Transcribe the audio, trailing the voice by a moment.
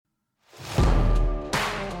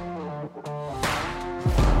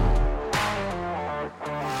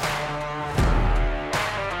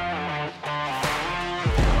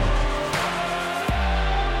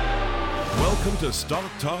the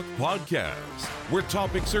Stock Talk Podcast, where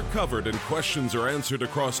topics are covered and questions are answered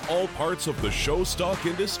across all parts of the show stock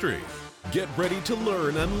industry. Get ready to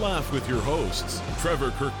learn and laugh with your hosts,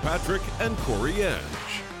 Trevor Kirkpatrick and Corey Edge.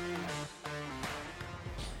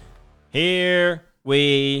 Here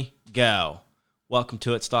we go. Welcome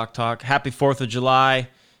to it, Stock Talk. Happy 4th of July,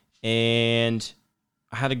 and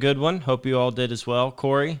I had a good one. Hope you all did as well.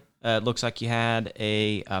 Corey, it looks like you had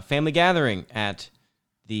a family gathering at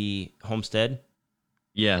the homestead.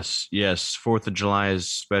 Yes. 4th of July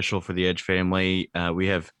is special for the Edge family. We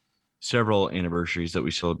have several anniversaries that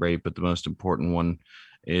we celebrate, but the most important one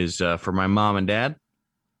is for my mom and dad.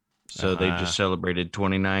 So they just celebrated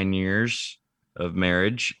 29 years of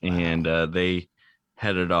marriage, and they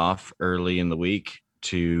headed off early in the week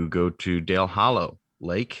to go to Dale Hollow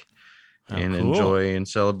Lake and enjoy and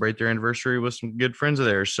celebrate their anniversary with some good friends of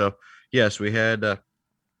theirs. So, yes, we had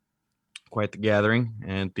quite the gathering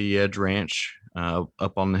at the Edge Ranch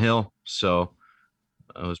up on the hill. So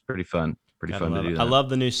it was pretty fun. Pretty fun to do that. I love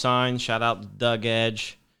the new sign. Shout out to Doug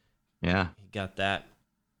Edge. Yeah. He got that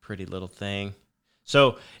pretty little thing.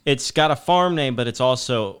 So it's got a farm name, but it's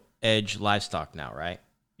also Edge Livestock now, right?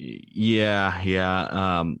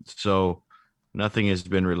 Yeah. So nothing has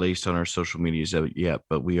been released on our social medias yet,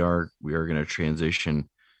 but we are going to transition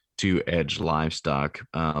to Edge Livestock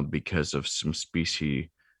because of some species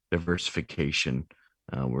diversification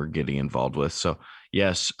we're getting involved with. So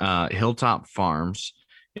yes, Hilltop Farms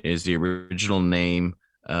is the original name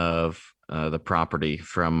of the property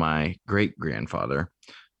from my great grandfather,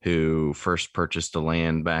 who first purchased the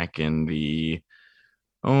land back in the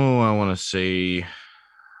I want to say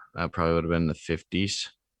that probably would have been the 40s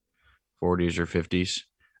or 50s.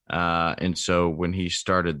 And so when he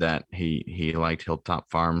started that, he liked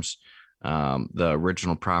Hilltop Farms. The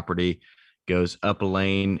original property goes up a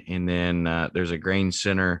lane, and then there's a grain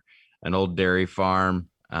center, an old dairy farm,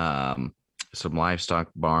 some livestock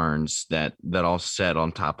barns that all set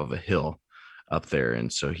on top of a hill up there.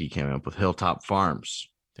 And so he came up with Hilltop Farms.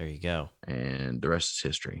 There you go. And the rest is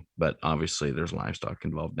history. But obviously there's livestock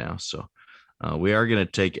involved now. So we are going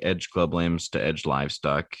to take Edge Club Lambs to Edge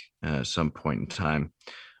Livestock at some point in time.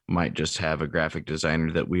 Might just have a graphic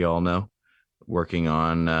designer that we all know working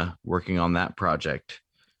on that project.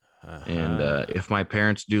 And if my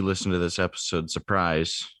parents do listen to this episode,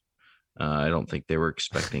 surprise, I don't think they were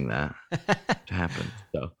expecting that to happen.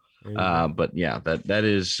 So, but yeah,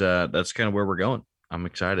 that's kind of where we're going. I'm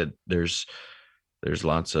excited. There's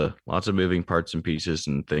lots of moving parts and pieces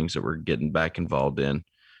and things that we're getting back involved in.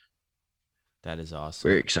 That is awesome.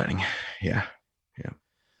 Very exciting. Yeah.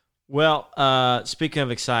 Well, speaking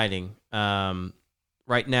of exciting,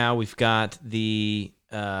 right now we've got the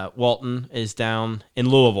Walton is down in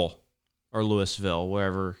Louisville or Louisville,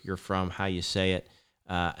 wherever you're from, how you say it,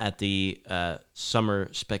 at the Summer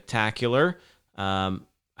Spectacular.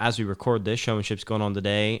 As we record this, showmanship's going on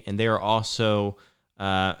today, and they are also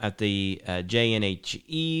at the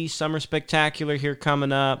JNHE Summer Spectacular here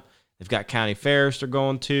coming up. They've got county fairs they're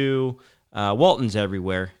going to. Walton's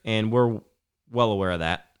everywhere, and we're well aware of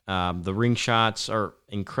that. The ring shots are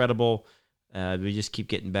incredible. We just keep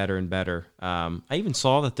getting better and better. I even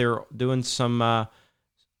saw that they're doing some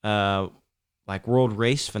like world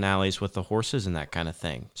race finales with the horses and that kind of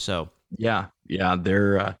thing. So yeah,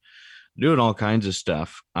 they're doing all kinds of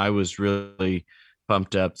stuff. I was really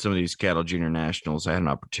pumped up. Some of these Cattle Junior Nationals, I had an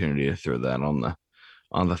opportunity to throw that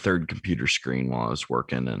on the third computer screen while I was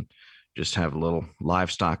working, and just have a little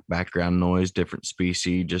livestock background noise, different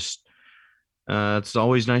species. Just it's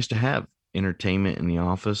always nice to have entertainment in the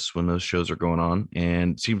office when those shows are going on,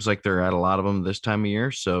 and it seems like they're at a lot of them this time of year,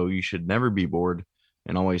 so you should never be bored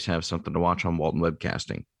and always have something to watch on Walton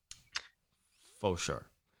Webcasting. For sure.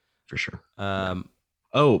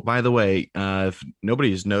 Oh, by the way, if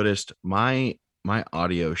nobody's noticed, my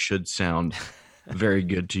audio should sound very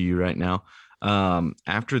good to you right now.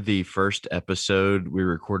 After the first episode we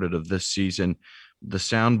recorded of this season, the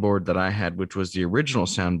soundboard that I had, which was the original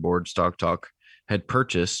soundboard Stock Talk had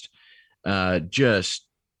purchased, I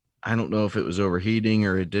don't know if it was overheating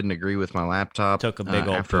or it didn't agree with my laptop. Took a big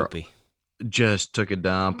old poopy. Just took a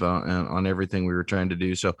dump on everything we were trying to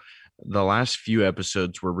do. So the last few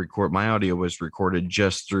episodes were my audio was recorded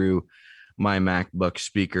just through my MacBook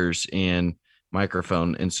speakers and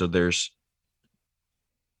microphone. And so there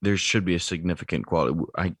should be a significant quality.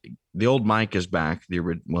 The old mic is back.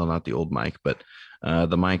 Not the old mic, but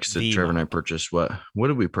the mics that Trevor and I purchased. What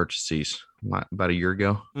did we purchase these? About a year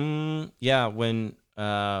ago? Yeah, when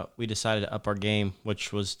we decided to up our game,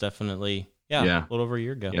 which was definitely a little over a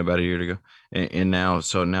year ago. Yeah, about a year ago. And now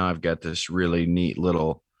I've got this really neat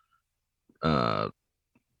little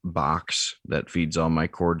box that feeds all my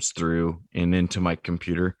cords through and into my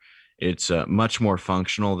computer. It's much more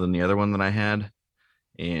functional than the other one that I had,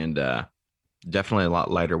 and definitely a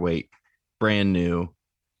lot lighter weight, brand new,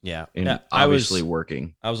 Yeah. and obviously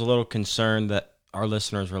working. I was a little concerned that our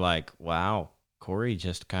listeners were like, wow, Corey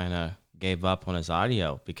just kind of gave up on his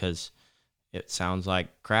audio because it sounds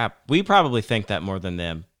like crap. We probably think that more than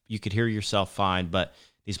them. You could hear yourself fine, but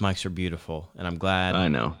these mics are beautiful, and I'm glad. I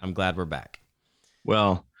know. I'm glad we're back.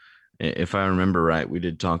 Well, if I remember right, we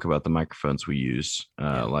did talk about the microphones we use,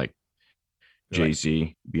 like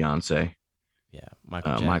Jay-Z, Beyonce,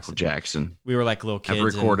 Michael Jackson. We were like little kids. I've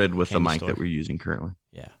recorded with the mic that we're using currently.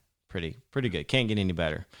 Yeah, pretty good. Can't get any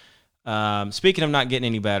better. Speaking of not getting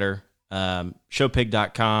any better,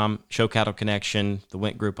 showpig.com, Show Cattle Connection, the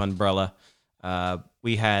Went Group umbrella.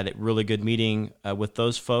 We had a really good meeting with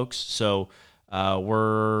those folks, so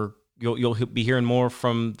you'll be hearing more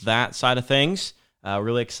from that side of things.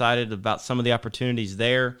 Really excited about some of the opportunities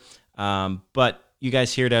there. But you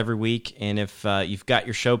guys hear it every week, and if you've got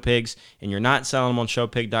your show pigs and you're not selling them on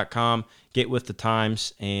showpig.com, get with the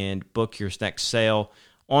times and book your next sale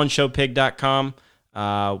on showpig.com.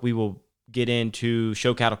 We will get into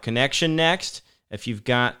Show Cattle Connection next. If you've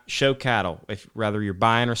got show cattle, if whether you're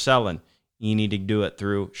buying or selling, you need to do it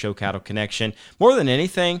through Show Cattle Connection. More than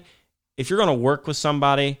anything, if you're going to work with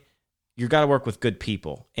somebody, you got to work with good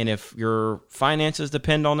people. And if your finances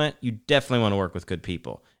depend on it, you definitely want to work with good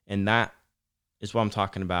people. And that is what I'm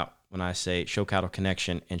talking about when I say Show Cattle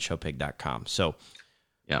Connection and showpig.com. So,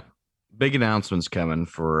 yeah, big announcements coming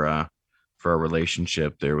for our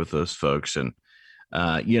relationship there with those folks. And,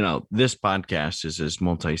 this podcast is as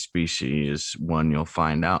multi-species as one you'll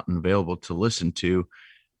find out and available to listen to.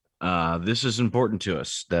 This is important to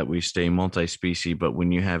us that we stay multi-species, but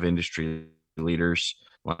when you have industry leaders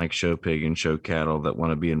like Show Pig and Show Cattle that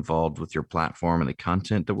want to be involved with your platform and the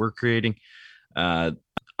content that we're creating,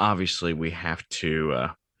 obviously we have to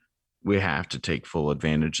take full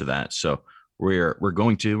advantage of that. So we're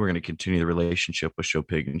going to continue the relationship with Show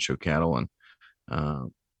Pig and Show Cattle, and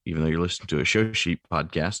even though you're listening to a Show Sheep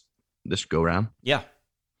podcast this go round, yeah,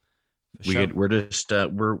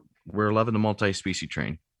 we're loving the multi-species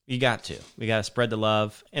train. We got to spread the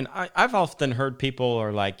love. And I've often heard people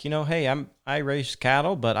are like, hey, I raise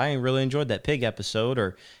cattle, but I really enjoyed that pig episode,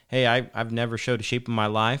 or hey, I've never showed a sheep in my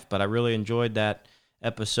life, but I really enjoyed that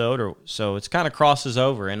episode. Or so it's kind of crosses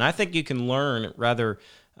over. And I think you can learn, rather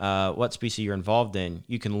what species you're involved in,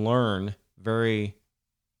 you can learn very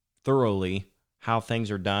thoroughly how things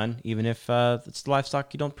are done, even if it's the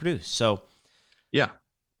livestock you don't produce. So yeah.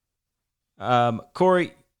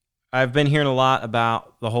 Corey, I've been hearing a lot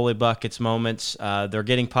about the Holy Buckets moments. They're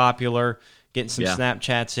getting popular, getting some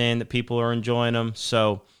Snapchats in that people are enjoying them.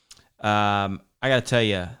 So I got to tell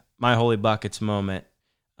you, my Holy Buckets moment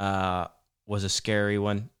was a scary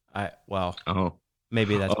one.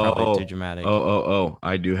 Maybe that's probably too dramatic.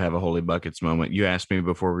 I do have a Holy Buckets moment. You asked me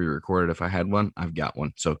before we recorded if I had one. I've got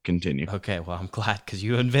one. So continue. Okay, well, I'm glad because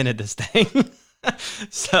you invented this thing.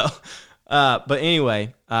 So, but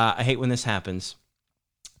anyway, I hate when this happens.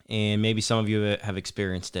 And maybe some of you have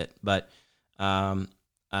experienced it, but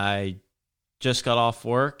I just got off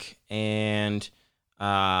work and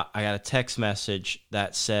I got a text message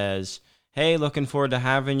that says, "Hey, looking forward to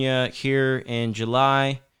having you here in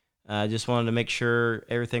July. Just wanted to make sure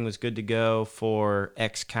everything was good to go for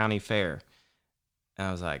X County Fair." And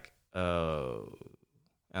I was like, oh.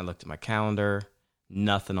 I looked at my calendar,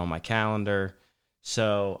 nothing on my calendar.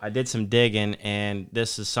 So I did some digging, and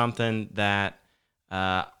this is something that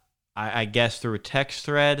I guess through a text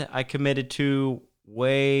thread I committed to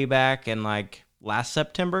way back in like last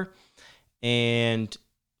September, and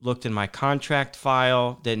looked in my contract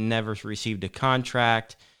file, never received a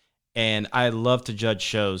contract. And I love to judge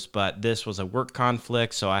shows, but this was a work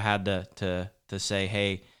conflict, so I had to say,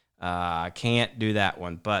 hey, I can't do that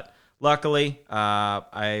one. But luckily,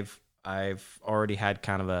 I've already had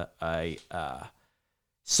kind of a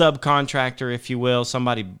subcontractor, if you will,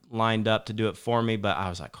 somebody lined up to do it for me. But I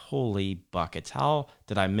was like, holy buckets, how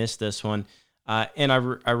did I miss this one? And I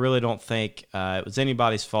really don't think it was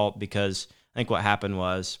anybody's fault, because I think what happened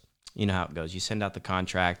was, you know how it goes. You send out the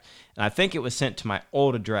contract, and I think it was sent to my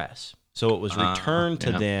old address. So it was returned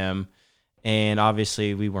to them, and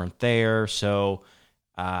obviously we weren't there. So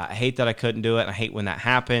I hate that I couldn't do it, and I hate when that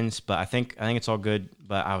happens, but I think it's all good.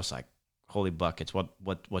 But I was like, holy buckets,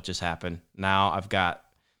 what just happened? Now I've got...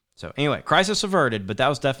 So anyway, crisis averted, but that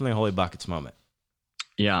was definitely a Holy Buckets moment.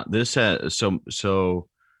 Yeah, this so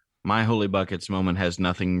my Holy Buckets moment has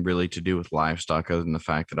nothing really to do with livestock, other than the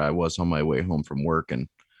fact that I was on my way home from work, and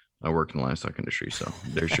I work in the livestock industry. So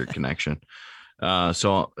there's your connection.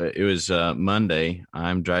 So it was Monday.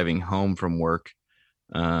 I'm driving home from work.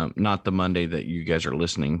 Not the Monday that you guys are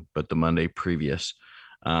listening, but the Monday previous.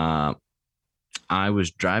 I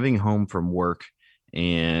was driving home from work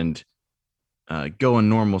and going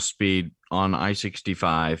normal speed on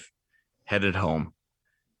I-65, headed home.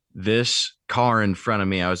 This car in front of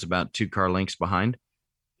me, I was about 2 car lengths behind,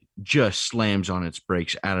 just slams on its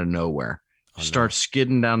brakes out of nowhere, starts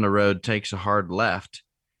skidding down the road, takes a hard left.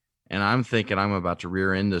 And I'm thinking I'm about to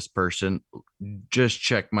rear end this person, just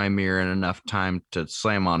check my mirror in enough time to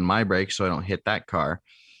slam on my brakes so I don't hit that car.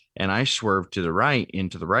 And I swerved to the right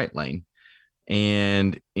into the right lane.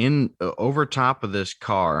 And over top of this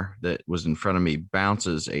car that was in front of me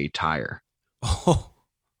bounces a tire. Oh.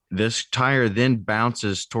 This tire then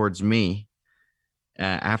bounces towards me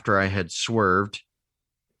after I had swerved,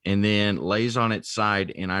 and then lays on its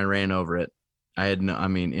side, and I ran over it.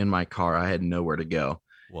 In my car, I had nowhere to go.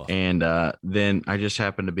 Whoa. And then I just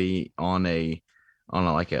happened to be on a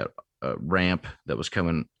ramp that was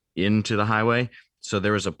coming into the highway. So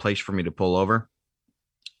there was a place for me to pull over.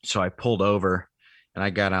 So I pulled over and I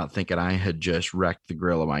got out thinking I had just wrecked the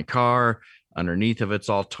grill of my car. Underneath of it's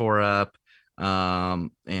all tore up.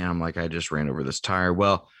 And I'm like, I just ran over this tire.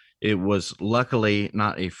 Well, it was luckily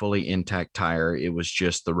not a fully intact tire. It was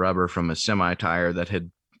just the rubber from a semi tire that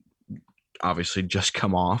had obviously just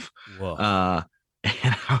come off. Whoa.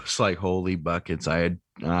 And I was like, holy buckets. I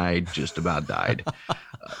just about died.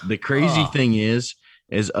 The crazy thing is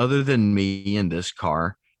other than me in this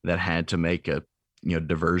car that had to make a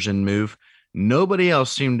diversion move, nobody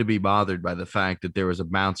else seemed to be bothered by the fact that there was a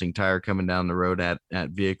bouncing tire coming down the road at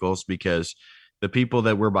vehicles, because the people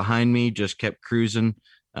that were behind me just kept cruising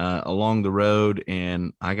along the road.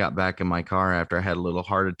 And I got back in my car after I had a little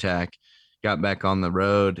heart attack, got back on the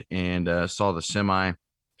road and saw the semi.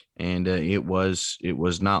 And it was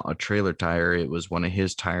not a trailer tire. It was one of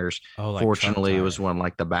his tires. Fortunately, it was one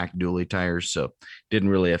like the back dually tires. So didn't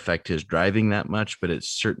really affect his driving that much, but it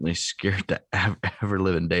certainly scared the ever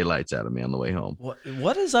living daylights out of me on the way home.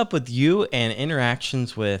 What is up with you and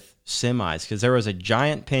interactions with semis? Because there was a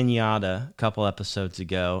giant pinata a couple episodes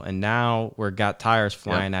ago, and now we've got tires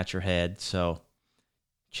flying at your head. So,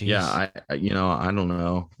 geez. Yeah, I don't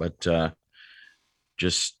know, but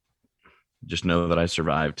just know that I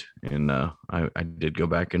survived, and I did go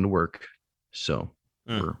back into work, so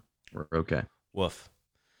we're okay. Woof.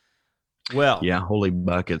 Well, yeah, holy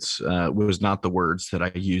buckets was not the words that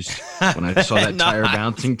I used when I saw that tire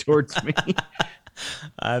bouncing towards me.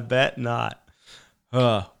 I bet not.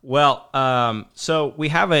 So we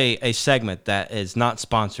have a segment that is not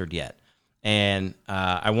sponsored yet, and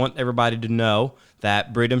I want everybody to know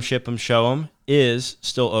that Breed 'em, Ship 'em, Show 'em is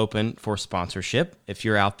still open for sponsorship. If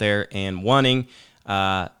you're out there and wanting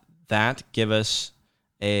that, give us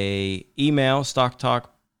a email,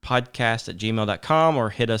 stocktalkpodcast@gmail.com,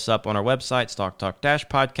 or hit us up on our website,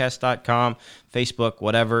 stocktalk-podcast.com, Facebook,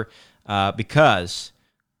 whatever, because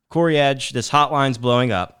Corey Edge, this hotline's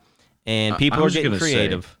blowing up, and people are getting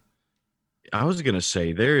creative. I was going to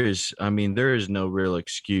say there is no real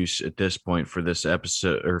excuse at this point for this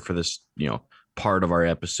episode, or for this, part of our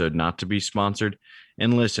episode not to be sponsored.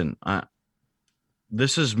 And listen,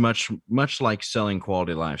 this is much like selling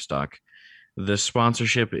quality livestock. The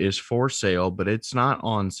sponsorship is for sale, but it's not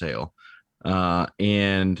on sale.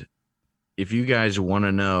 And if you guys want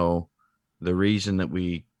to know the reason that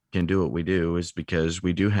we can do what we do, is because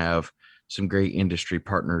we do have some great industry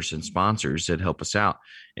partners and sponsors that help us out.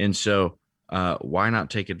 And so why not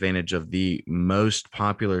take advantage of the most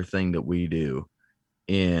popular thing that we do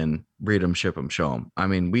in Breed 'em, Ship 'em, Show 'em? I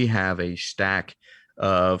mean, we have a stack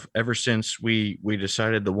of, ever since we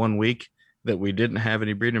decided the 1 week that we didn't have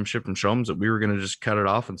any Breed 'em, Ship 'em, Show 'ems, that we were going to just cut it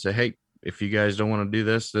off and say, hey, if you guys don't want to do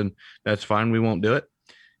this, then that's fine. We won't do it.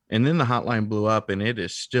 And then the hotline blew up, and it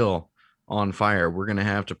is still on fire. We're going to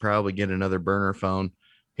have to probably get another burner phone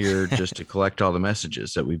here just to collect all the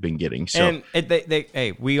messages that we've been getting. So,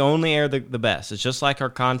 and we only air the best. It's just like our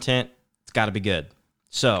content. It's got to be good.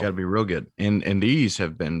 So got to be real good. And these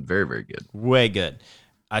have been very, very good. Way good.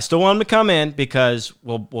 I still want them to come in because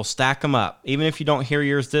we'll stack them up. Even if you don't hear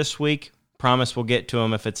yours this week, promise we'll get to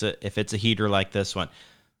them if it's a heater like this one.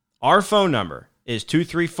 Our phone number is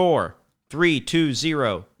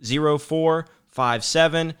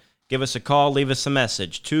 234-320-0457. Give us a call, leave us a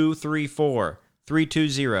message.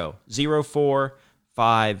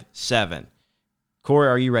 234-320-0457. Corey,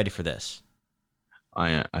 are you ready for this?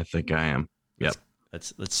 I think I am. Yep.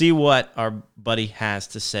 Let's see what our buddy has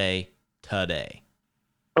to say today.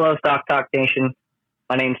 Hello, Stock Talk Nation.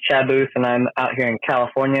 My name's Chad Booth, and I'm out here in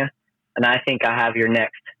California, and I think I have your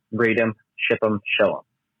next Breed 'em, Ship 'em, Show 'em.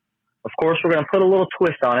 Of course, we're going to put a little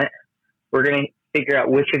twist on it. We're going to figure out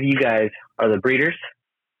which of you guys are the breeders,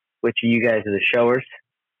 which of you guys are the showers,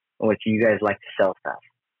 and which of you guys like to sell stuff.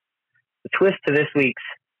 The twist to this week's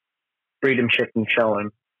Breed'em, Ship 'em, Show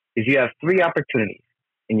 'em is you have 3 opportunities,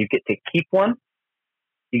 and you get to keep one,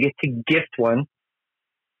 you get to gift one,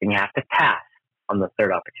 and you have to pass on the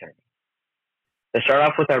 3rd opportunity. Let's start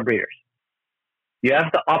off with our breeders. You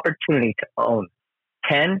have the opportunity to own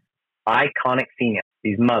 10 iconic females,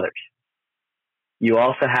 these mothers. You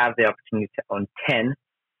also have the opportunity to own 10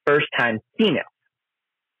 first-time females.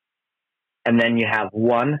 And then you have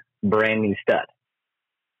 1 brand new stud.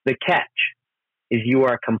 The catch is you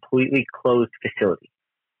are a completely closed facility.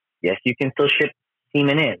 Yes, you can still ship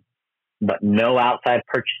semen in, but no outside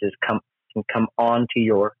purchases can come onto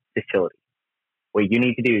your facility. What you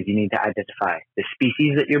need to do is you need to identify the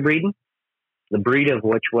species that you're breeding, the breed of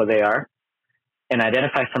which one they are, and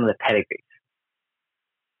identify some of the pedigrees.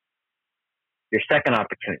 Your second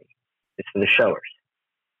opportunity is for the showers.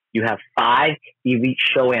 You have 5 elite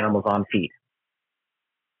show animals on feed.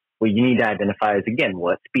 What you need to identify is, again,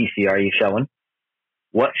 what species are you showing?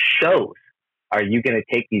 What shows are you going to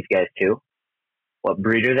take these guys to? What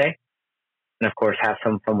breed are they? And, of course, have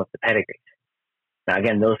some fun with the pedigrees. Now,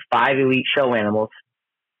 again, those 5 elite show animals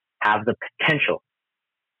have the potential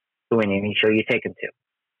to win any show you take them to.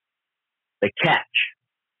 The catch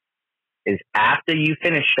is after you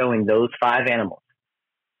finish showing those 5 animals,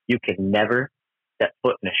 you can never set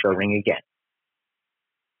foot in a show ring again.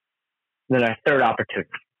 And then our third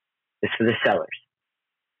opportunity is for the sellers.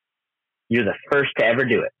 You're the first to ever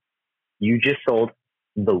do it. You just sold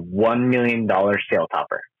the $1 million sale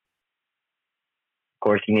topper. Of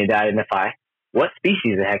course, you need to identify what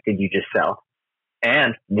species the heck did you just sell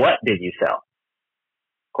and what did you sell.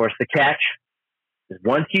 Of course, the catch is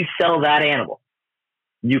once you sell that animal,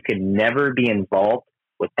 you can never be involved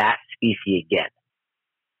with that species again.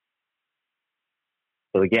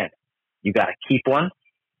 So again, you got to keep one,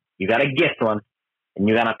 you got to gift one, and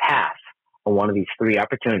you got to pass on one of these 3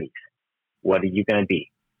 opportunities. What are you going to be?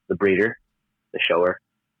 The breeder, the shower,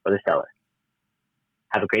 or the seller?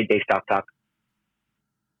 Have a great day, Stock Talk.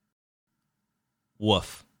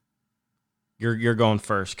 Woof. You're going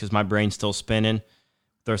first because my brain's still spinning.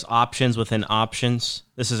 There's options within options.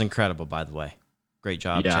 This is incredible, by the way. Great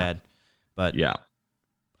job, Chad. But yeah,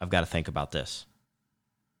 I've got to think about this.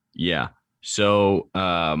 Yeah. So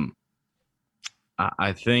I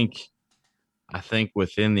think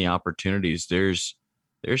within the opportunities, there's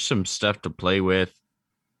some stuff to play with.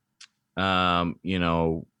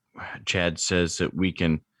 Chad says that we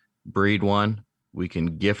can breed one, we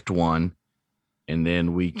can gift one, and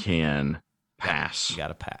then we can pass. You got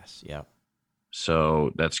to pass. Yeah.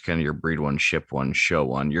 So that's kind of your breed one, ship one, show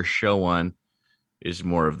one. Your show one is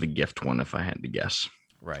more of the gift one, if I had to guess.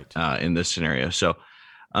 Right. In this scenario. So,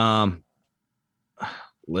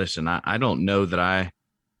 listen, I don't know that I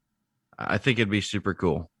think it'd be super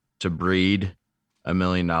cool to breed $1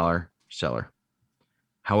 million seller.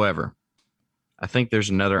 However, I think there's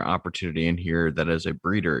another opportunity in here that as a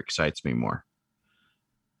breeder excites me more.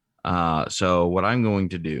 So what I'm going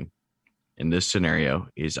to do in this scenario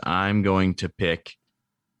is I'm going to pick,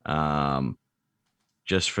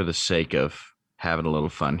 just for the sake of having a little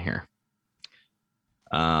fun here.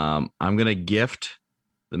 I'm going to gift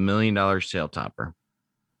the $1 million sale topper.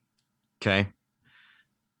 Okay.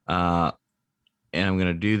 And I'm going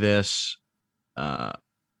to do this,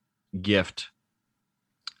 gift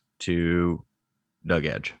to Doug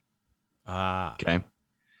Edge. Okay.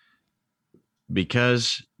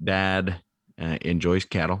 Because Dad enjoys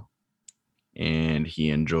cattle and he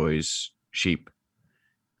enjoys sheep,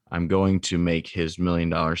 I'm going to make his $1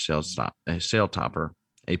 million sale topper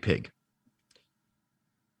a pig.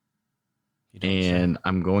 And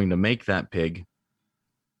I'm going to make that pig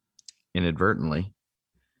inadvertently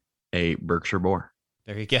a Berkshire Boar.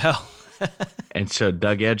 There you go. And so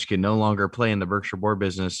Doug Edge can no longer play in the Berkshire Boar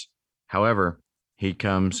business. However, he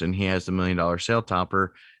comes and he has the $1 million sale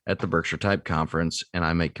topper at the Berkshire Type Conference, and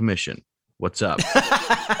I make commission. What's up?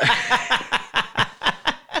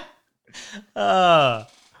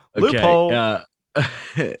 Loophole.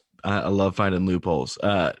 I love finding loopholes.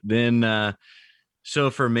 So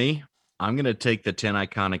for me, I'm going to take the 10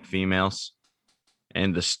 iconic females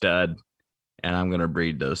and the stud, and I'm going to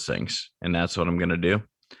breed those things. And that's what I'm going to do.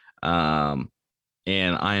 And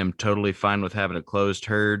I am totally fine with having a closed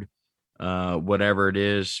herd, whatever it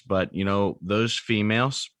is. But, those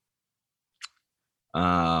females,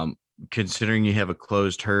 considering you have a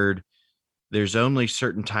closed herd, there's only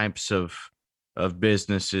certain types of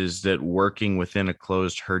businesses that working within a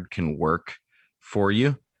closed herd can work for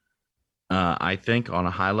you. I think on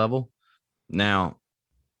a high level, Now,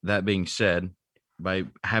 that being said, by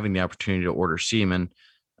having the opportunity to order semen,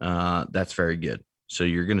 that's very good. So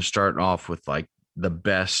you're going to start off with like the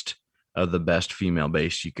best of the best female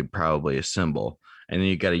base you could probably assemble. And then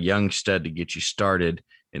you got a young stud to get you started.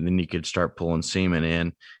 And then you could start pulling semen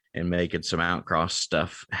in and making some outcross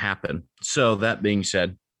stuff happen. So that being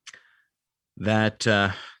said,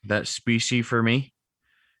 that species for me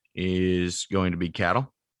is going to be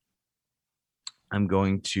cattle. I'm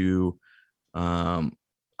going to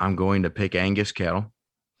pick Angus cattle.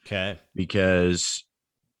 Okay. Because,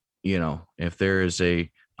 if there is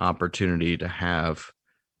a opportunity to have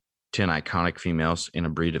 10 iconic females in a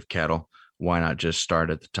breed of cattle, why not just start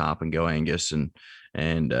at the top and go Angus and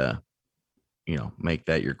make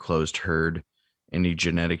that your closed herd. Any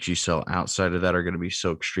genetics you sell outside of that are going to be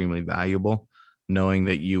so extremely valuable, knowing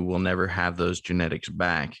that you will never have those genetics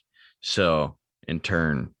back. So in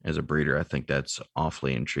turn, as a breeder, I think that's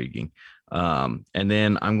awfully intriguing. And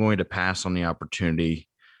then I'm going to pass on the opportunity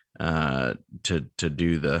to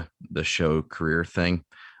do the show career thing.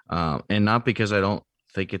 And not because I don't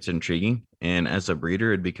think it's intriguing. And as a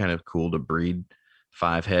breeder, it'd be kind of cool to breed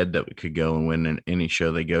 5 head that could go and win in any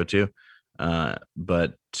show they go to.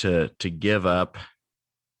 But to give up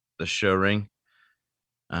the show ring,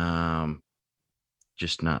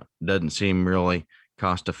 just doesn't seem really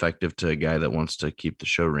cost effective to a guy that wants to keep the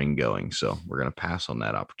show ring going. So we're going to pass on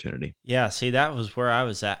that opportunity. Yeah. See, that was where I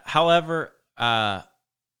was at. However, I've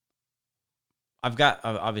got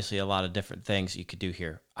obviously a lot of different things you could do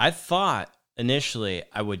here. I thought initially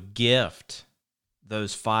I would gift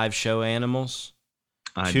those 5 show animals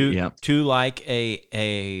to like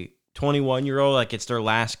a 21-year-old, like it's their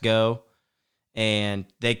last go, and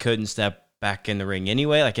they couldn't step back in the ring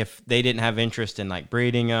anyway. Like if they didn't have interest in like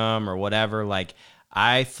breeding them or whatever, like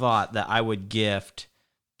I thought that I would gift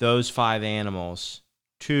those 5 animals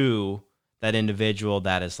to that individual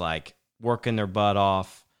that is like working their butt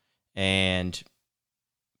off and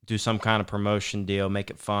do some kind of promotion deal, make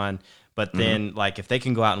it fun. But then like if they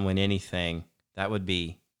can go out and win anything, that'd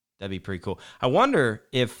be pretty cool. I wonder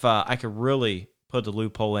if I could really put the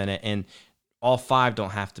loophole in it and all 5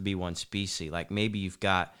 don't have to be one species. Like maybe you've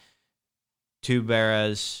got 2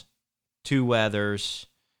 Barras, 2 Weathers,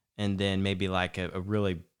 and then maybe like a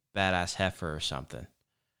really badass heifer or something.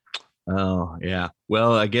 Oh, yeah.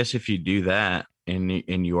 Well, I guess if you do that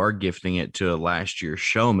and you are gifting it to a last year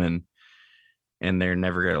showman and they're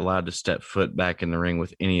never allowed to step foot back in the ring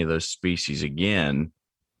with any of those species again,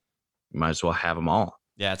 you might as well have them all.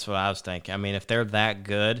 Yeah, that's what I was thinking. I mean, if they're that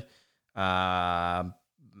good, I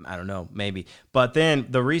don't know, maybe. But then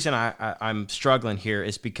the reason I'm struggling here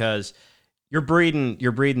is because you're breeding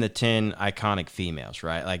the 10 iconic females,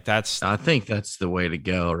 right? Like I think that's the way to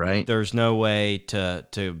go, right? There's no way to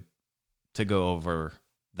go over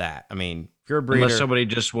that. I mean, if you're a breeder, unless somebody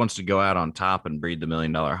just wants to go out on top and breed the $1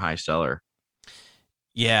 million high seller.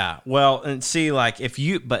 Yeah. Well, and see, like if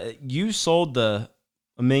you sold the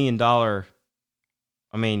 $1 million,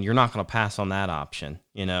 I mean, you're not going to pass on that option,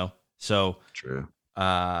 So true.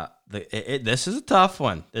 This is a tough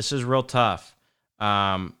one. This is real tough.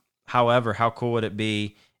 However, how cool would it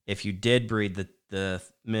be if you did breed the $1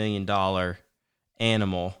 million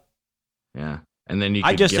animal? Yeah, and then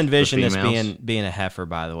I just envision this being a heifer.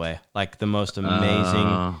 By the way, like the most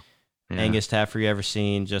amazing Angus heifer you ever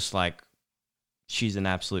seen. Just like she's an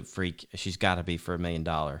absolute freak. She's got to be for $1 million.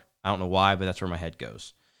 I don't know why, but that's where my head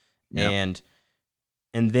goes. Yep.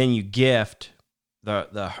 And then you gift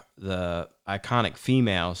the iconic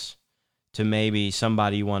females to maybe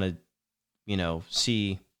somebody you want to,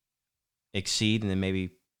 see exceed, and then maybe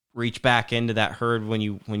reach back into that herd when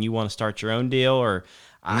you want to start your own deal. Or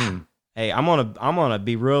hey, I'm gonna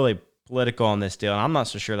be really political on this deal, and I'm not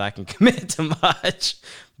so sure that I can commit to much.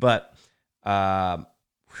 But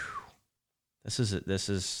this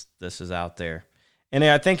is out there. And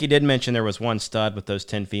I think he did mention there was one stud with those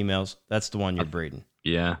 10 females. That's the one you're breeding.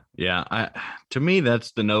 Yeah. To me,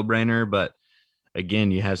 that's the no-brainer. But again,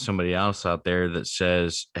 you have somebody else out there that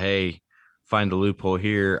says, "Hey, find the loophole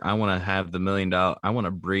here. I want to have the $1 million. I want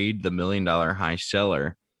to breed the $1 million high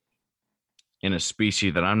seller in a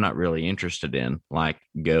species that I'm not really interested in, like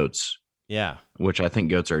goats." Yeah, which I think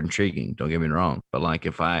goats are intriguing. Don't get me wrong, but like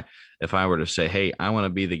if I were to say, "Hey, I want to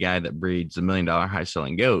be the guy that breeds the $1 million high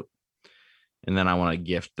selling goat," and then I want to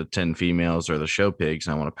gift the 10 females or the show pigs,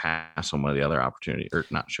 and I want to pass on one of the other opportunity, or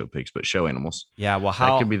not show pigs, but show animals. Yeah, well,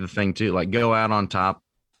 that could be the thing too. Like go out on top,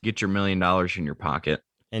 get your $1 million in your pocket,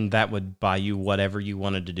 and that would buy you whatever you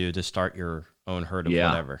wanted to do to start your own herd of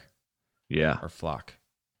whatever. Yeah, or flock.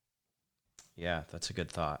 Yeah, that's a good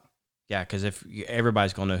thought. Yeah, because if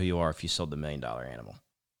everybody's gonna know who you are if you sold the $1 million animal.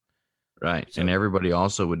 Right. So- And everybody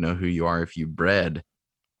also would know who you are if you bred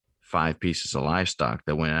 5 pieces of livestock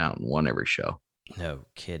that went out and won every show. No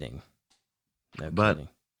kidding. No But kidding.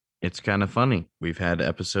 it's kind of funny. We've had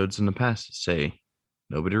episodes in the past that say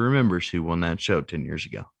nobody remembers who won that show 10 years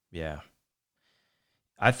ago. Yeah.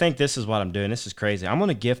 I think this is what I'm doing. This is crazy. I'm going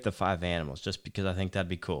to gift the 5 animals just because I think that'd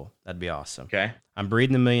be cool. That'd be awesome. Okay. I'm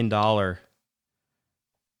breeding the $1 million.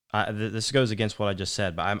 This goes against what I just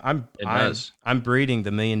said, but I'm breeding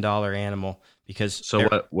the $1 million animal because.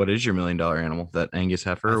 So what is your $1 million animal? That Angus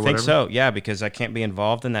heifer or I whatever? think so. Yeah, because I can't be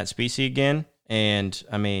involved in that species again. And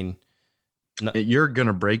I mean, You're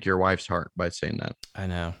gonna break your wife's heart by saying that. I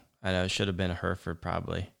know. It should have been a Hereford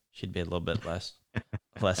probably. She'd be a little bit less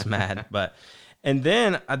mad. But and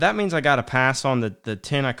then that means I got to pass on the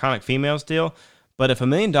 10 iconic females deal. But if $1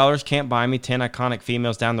 million can't buy me 10 iconic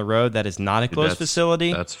females down the road, that is not a closed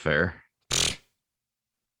facility. That's fair.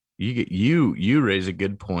 You raise a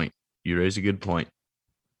good point.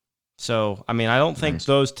 So, I mean, I don't think Nice.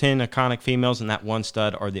 those 10 iconic females and that one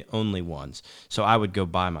stud are the only ones. So I would go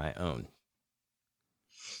buy my own.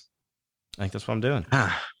 I think that's what I'm doing.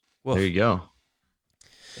 Woof. There you go.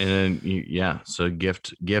 And then so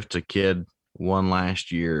gift a kid one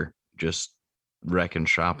last year, just wrecking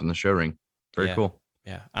shop in the show ring. Very cool.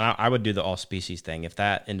 Yeah. And I would do the all species thing. If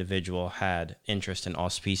that individual had interest in all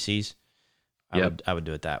species, I would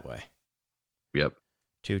do it that way. Yep.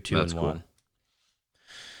 2, That's and cool. 1.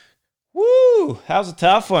 Woo! That was a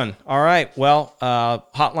tough one. All right. Well,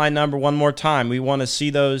 hotline number one more time. We want to see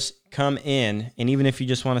those come in. And even if you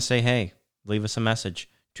just want to say, hey, leave us a message.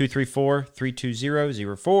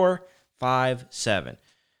 234-320-0457.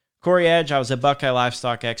 Corey Edge, I was at Buckeye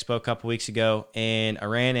Livestock Expo a couple weeks ago, and I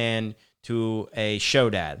ran into a show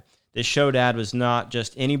dad. This show dad was not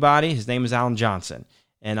just anybody. His name is Alan Johnson.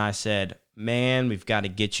 And I said, man, we've got to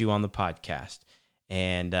get you on the podcast.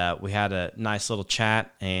 And we had a nice little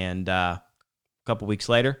chat, and a couple weeks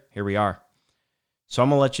later, here we are. So I'm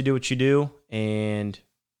going to let you do what you do and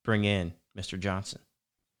bring in Mr. Johnson.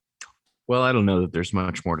 Well, I don't know that there's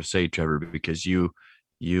much more to say, Trevor, because you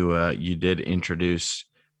did introduce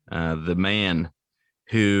the man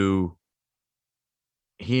who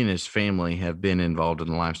he and his family have been involved in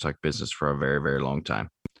the livestock business for a very, very long time.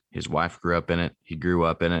 His wife grew up in it. He grew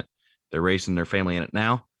up in it. They're raising their family in it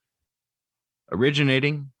now.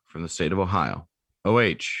 Originating from the state of Ohio.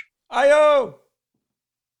 OH. Ayo!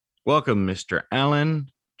 Welcome, Mr. Alan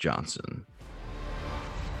Johnson.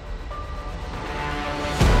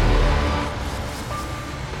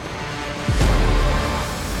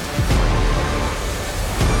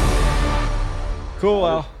 Cool.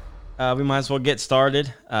 Well, we might as well get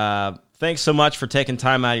started. Thanks so much for taking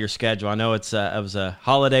time out of your schedule. I know it was a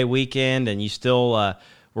holiday weekend, and you still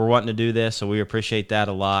were wanting to do this, so we appreciate that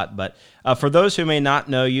a lot. But for those who may not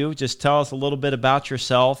know you, just tell us a little bit about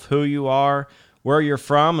yourself, who you are, where you're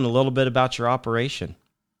from, and a little bit about your operation.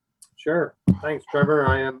 Sure. Thanks,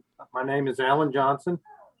 Trevor. My name is Alan Johnson.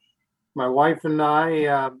 My wife and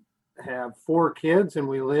I have 4 kids, and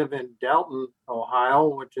we live in Dalton, Ohio,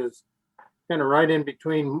 which is kind of right in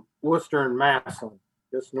between Worcester and Massillon,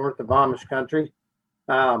 just north of Amish country.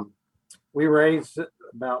 We raise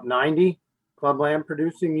about 90 clubland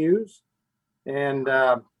producing ewes, and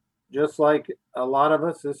just like a lot of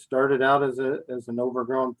us, this started out as an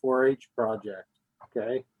overgrown 4-H project.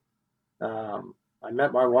 Okay, I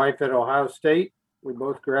met my wife at Ohio State. We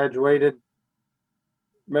both graduated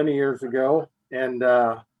many years ago, and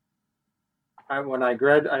when I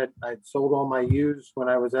graduated, I'd sold all my ewes when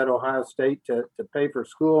I was at Ohio State to pay for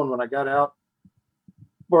school. And when I got out,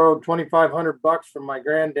 borrowed $2,500 from my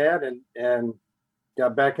granddad and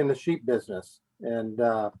got back in the sheep business. And,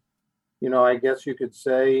 I guess you could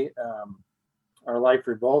say our life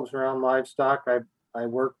revolves around livestock. I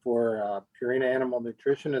work for Purina Animal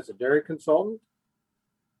Nutrition as a dairy consultant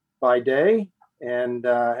by day, and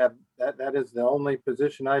that is the only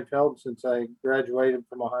position I've held since I graduated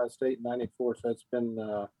from Ohio State in '94. So it's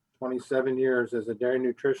been 27 years as a dairy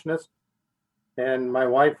nutritionist. And my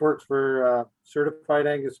wife works for Certified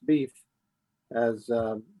Angus Beef as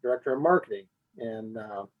director of marketing. And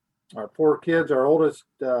our 4 kids, our oldest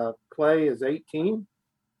Clay is 18,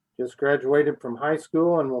 just graduated from high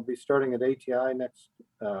school, and will be starting at ATI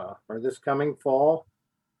this coming fall.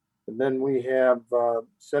 And then we have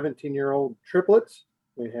 17-year-old triplets.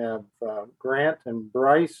 We have Grant and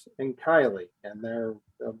Bryce and Kylie, and they'll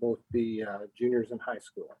both be juniors in high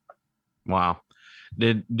school. Wow.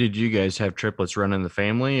 Did you guys have triplets run in the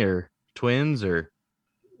family, or twins, or?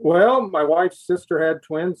 Well, my wife's sister had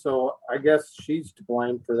twins, so I guess she's to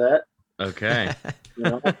blame for that. Okay.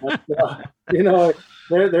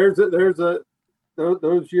 There's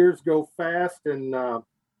those years go fast, and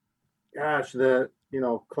gosh,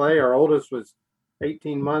 Clay, our oldest, was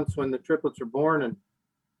 18 months when the triplets were born,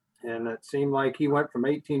 and it seemed like he went from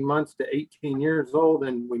 18 months to 18 years old,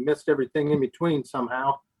 and we missed everything in between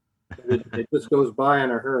somehow. It just goes by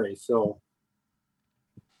in a hurry. So,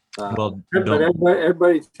 Well, but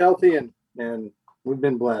everybody's healthy, and we've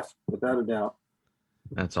been blessed without a doubt.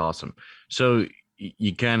 That's awesome. So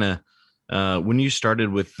you kind of, when you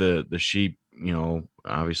started with the sheep,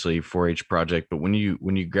 obviously 4-H project, but when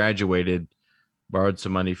you graduated, borrowed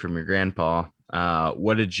some money from your grandpa,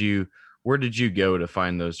 where did you go to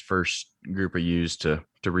find those first group of ewes to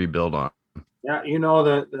rebuild on? Yeah,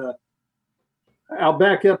 I'll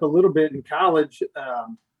back up a little bit. In college,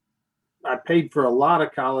 I paid for a lot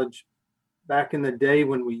of college back in the day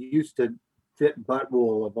when we used to fit butt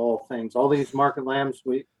wool, of all things. All these market lambs,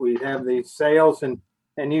 we'd have these sales, and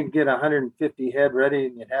you'd get 150 head ready,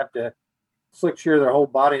 and you'd have to slick shear their whole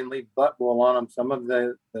body and leave butt wool on them. Some of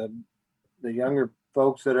the younger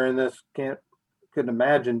folks that are in this couldn't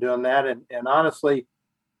imagine doing that. And honestly,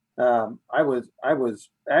 I was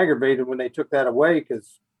aggravated when they took that away,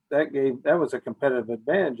 because that was a competitive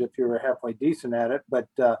advantage if you were halfway decent at it. But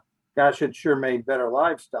gosh, it sure made better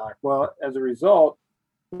livestock. Well, as a result,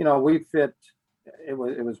 we fit. It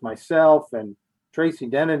was myself and Tracy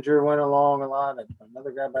Denninger went along a lot, and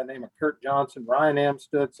another guy by the name of Kurt Johnson, Ryan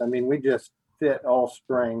Amstutz. I mean, we just fit all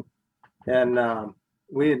spring, and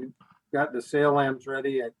we had got the sale lambs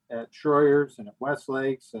ready at Schroyer's and at West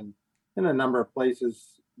Lakes and in a number of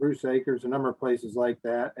places, Bruce Acres, a number of places like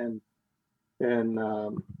that. And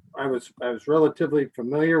I was relatively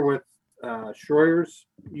familiar with Schroyer's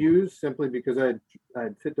ewes, simply because I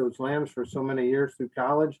had fit those lambs for so many years through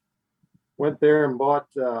college. Went there and bought,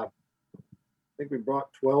 I think we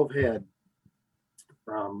bought 12 head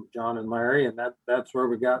from John and Larry, and that's where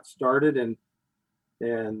we got started. And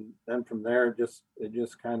then from there, it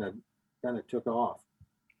just kind of took off.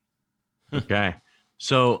 Okay.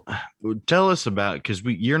 So tell us about, because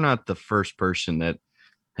you're not the first person that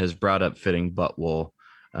has brought up fitting butt wool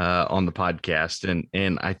on the podcast.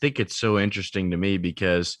 And I think it's so interesting to me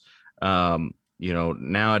because,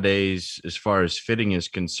 nowadays, as far as fitting is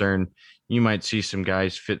concerned, you might see some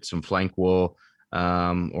guys fit some flank wool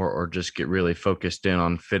or just get really focused in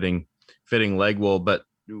on fitting leg wool. But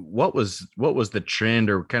what was the trend,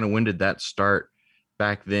 or kind of when did that start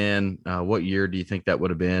back then? What year do you think that would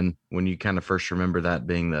have been when you kind of first remember that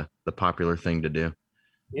being the popular thing to do?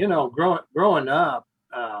 Growing up,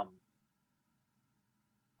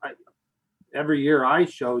 every year I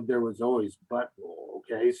showed, there was always butt wool.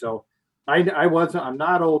 Okay. So I'm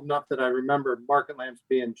not old enough that I remember market lambs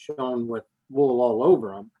being shown with wool all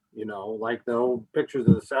over them, like the old pictures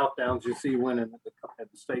of the South Downs you see winning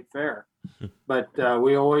at the state fair. But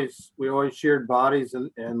we always sheared bodies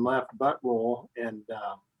and left butt wool. And,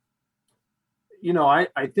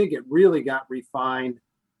 I think it really got refined.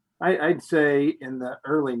 I'd say in the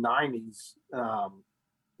early 90s,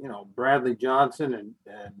 Bradley Johnson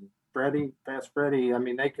and Fast Freddie, I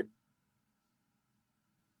mean, they could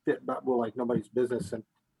fit butt wool like nobody's business.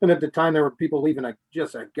 And at the time, there were people leaving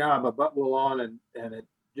just a gob of butt wool on, and it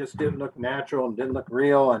just didn't look natural and didn't look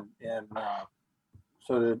real. And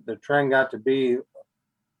so the trend got to be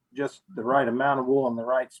just the right amount of wool in the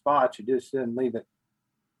right spots. You just didn't leave it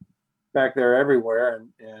back there everywhere.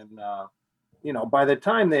 And by the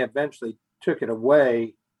time they eventually took it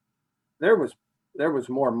away, there was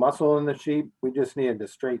more muscle in the sheep. We just needed to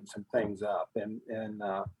straighten some things up. And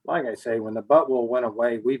like I say, when the butt wool went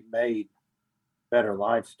away, we've made better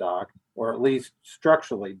livestock, or at least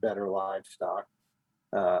structurally better livestock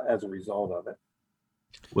as a result of it.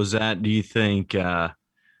 Was that, do you think, I'm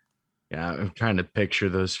trying to picture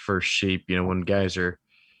those first sheep, when guys are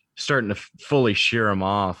starting to fully shear them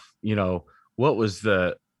off, what was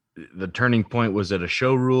the turning point? Was it a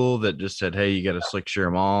show rule that just said, hey, you got to slick shear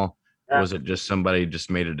them all? Or was it just somebody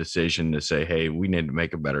just made a decision to say, hey, we need to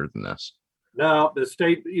make it better than this? No, the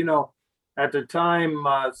state, at the time,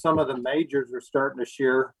 some of the majors were starting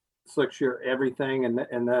to slick shear everything.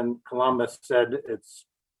 And then Columbus said it's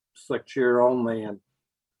slick shear only. And,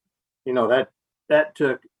 that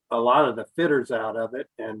took a lot of the fitters out of it.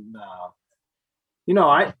 And,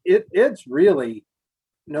 it's really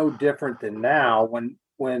no different than now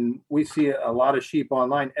when we see a lot of sheep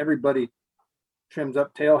online. Everybody trims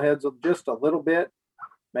up tail heads just a little bit,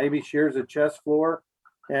 maybe shears a chest floor.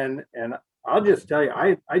 And I'll just tell you,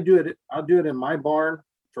 I'll do it in my barn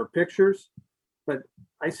for pictures, but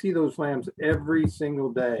I see those lambs every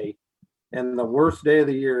single day. And the worst day of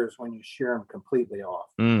the year is when you shear them completely off.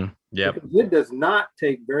 Yeah. It does not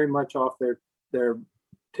take very much off their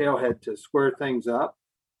tailhead to square things up.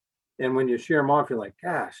 And when you shear them off, you're like,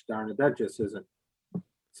 gosh, darn it, that just isn't,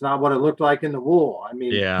 it's not what it looked like in the wool. I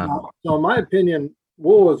mean, Yeah. So in my opinion,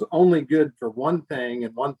 wool is only good for one thing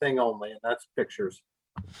and one thing only, and that's pictures.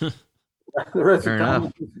 The rest of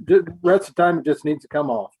the time, it just needs to come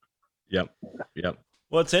off. Yep.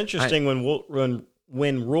 Well, it's interesting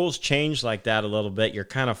when rules change like that a little bit, you're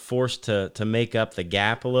kind of forced to make up the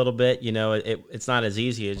gap a little bit. You know, it's not as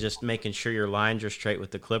easy as just making sure your lines are straight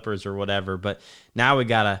with the clippers or whatever. But now we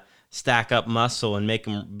got to stack up muscle and make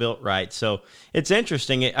them built right. So it's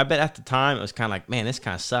interesting. I bet at the time it was kind of like, man, this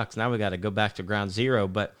kind of sucks. Now we got to go back to ground zero.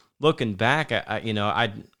 But looking back,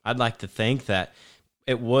 I'd like to think that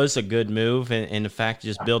it was a good move, and in fact,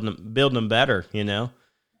 just building them better. You know.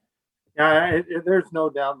 Yeah, there's no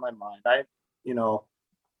doubt in my mind.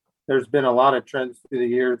 There's been a lot of trends through the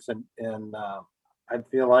years, and I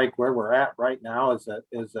feel like where we're at right now is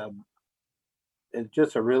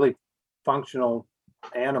just a really functional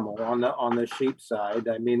animal on the sheep side.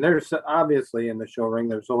 I mean, there's obviously in the show ring,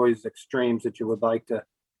 there's always extremes that you would like to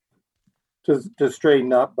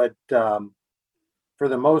straighten up, but for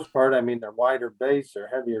the most part, I mean, they're wider base, they're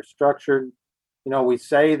heavier structured. We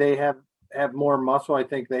say they have more muscle. I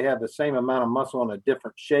think they have the same amount of muscle in a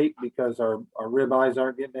different shape because our rib eyes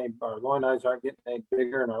aren't getting our loin eyes aren't getting any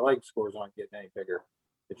bigger, and our leg scores aren't getting any bigger.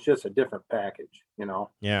 It's just a different package,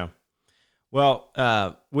 Yeah.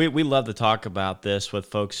 Well, we love to talk about this with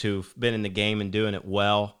folks who've been in the game and doing it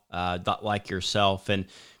well, like yourself. And,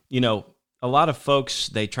 a lot of folks,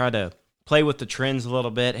 they try to play with the trends a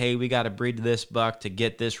little bit. Hey, we got to breed this buck to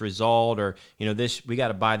get this result, or, we got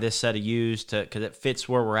to buy this set of ewes because it fits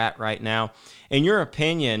where we're at right now. In your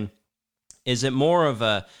opinion, is it more of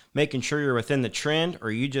a making sure you're within the trend,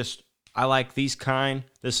 or you just, I like these kind,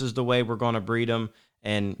 this is the way we're going to breed them,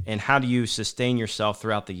 and how do you sustain yourself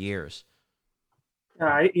throughout the years?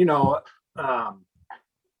 And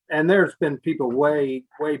there's been people way,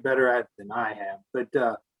 way better at it than I have, but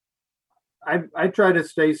I try to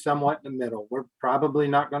stay somewhat in the middle. We're probably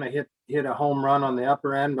not going to hit a home run on the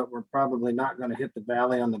upper end, but we're probably not going to hit the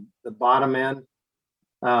valley on the bottom end.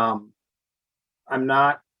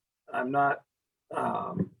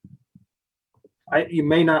 You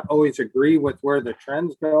may not always agree with where the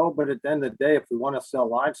trends go, but at the end of the day, if we want to sell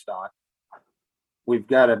livestock, we've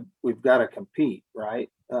got to compete, right?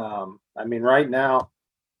 I mean, right now,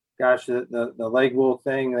 gosh, the leg wool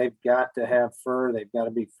thing, they've got to have fur. They've got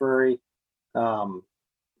to be furry. And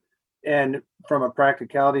from a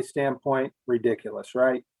practicality standpoint, ridiculous,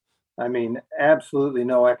 right? I mean, absolutely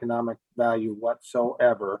no economic value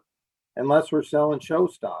whatsoever, unless we're selling show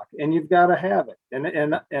stock, and you've got to have it.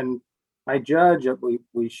 And I judge that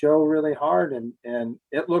we show really hard, and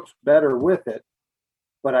it looks better with it.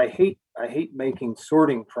 But I hate making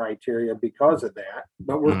sorting criteria because of that.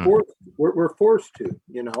 But we're forced to,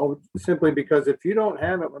 simply because if you don't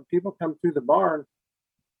have it, when people come through the barn,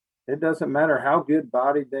 it doesn't matter how good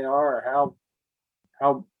bodied they are or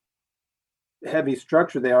how heavy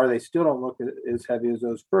structured they are, they still don't look as heavy as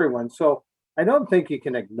those furry ones. So I don't think you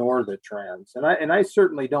can ignore the trends, and I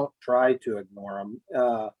certainly don't try to ignore them.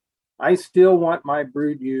 I still want my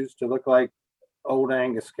brood ewes to look like old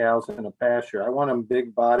Angus cows in a pasture. I want them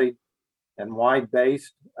big bodied and wide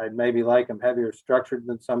based. I'd maybe like them heavier structured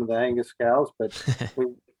than some of the Angus cows, but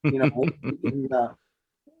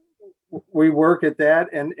we work at that,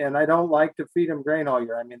 and I don't like to feed them grain all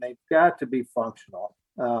year. I mean, they've got to be functional.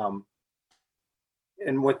 And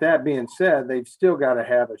with that being said, they've still got to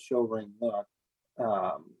have a show ring look.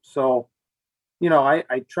 So,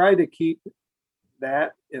 I try to keep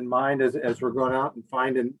that in mind as we're going out and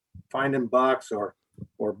finding bucks or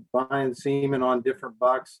buying semen on different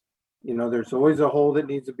bucks. There's always a hole that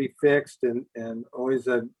needs to be fixed, and always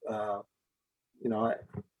to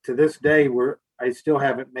this day I still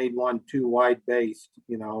haven't made one too wide based,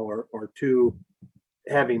 or too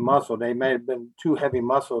heavy muscle. They may have been too heavy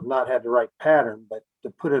muscle, not had the right pattern, but to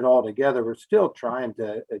put it all together, we're still trying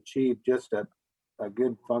to achieve just a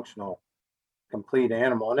good functional, complete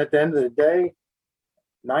animal. And at the end of the day,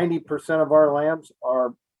 90% of our lambs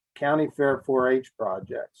are county fair 4-H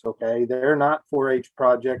projects. Okay. They're not 4-H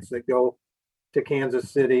projects that go to Kansas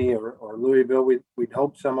City or Louisville. We'd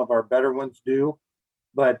hope some of our better ones do,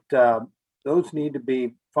 but those need to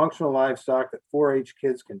be functional livestock that 4-H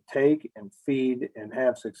kids can take and feed and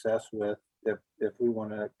have success with if we want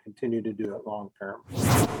to continue to do it long term.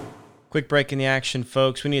 Quick break in the action,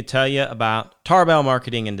 folks. We need to tell you about Tarbell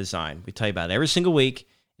Marketing and Design. We tell you about it every single week.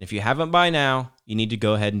 And if you haven't by now, you need to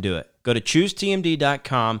go ahead and do it. Go to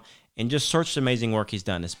choosetmd.com and just search the amazing work he's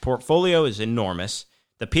done. His portfolio is enormous.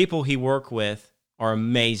 The people he works with are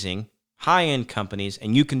amazing. high-end companies,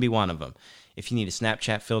 and you can be one of them. If you need a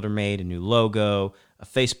Snapchat filter made, a new logo, a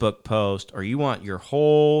Facebook post, or you want your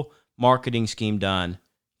whole marketing scheme done,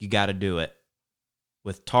 you got to do it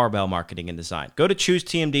with Tarbell Marketing and Design. Go to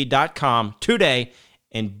choosetmd.com today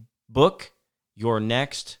and book your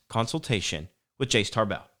next consultation with Jace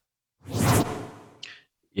Tarbell.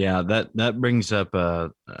 Yeah, that brings up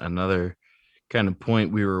another kind of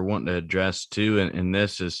point we were wanting to address too, and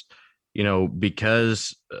this is,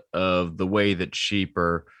 because of the way that sheep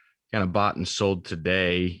are kind of bought and sold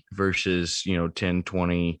today versus 10,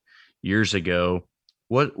 20 years ago.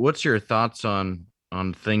 What's your thoughts on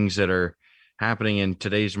things that are happening in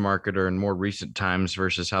today's market or in more recent times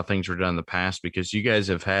versus how things were done in the past? Because you guys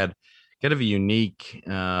have had kind of a unique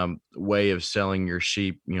way of selling your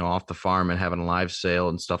sheep, off the farm and having a live sale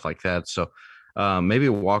and stuff like that. So maybe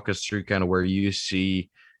walk us through kind of where you see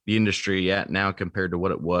the industry at now compared to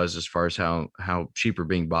what it was as far as how sheep are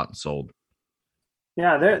being bought and sold.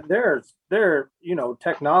 Yeah,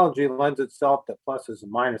 technology lends itself to pluses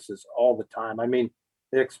and minuses all the time. I mean,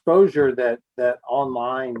 the exposure that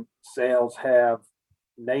online sales have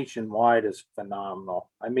nationwide is phenomenal.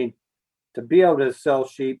 I mean, to be able to sell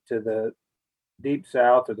sheep to the deep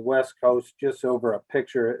south or the west coast just over a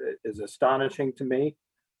picture is astonishing to me,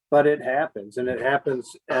 but it happens, and it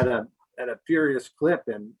happens at a furious clip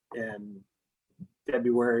in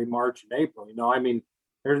February, March, and April. I mean,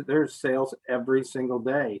 there's sales every single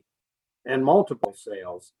day, and multiple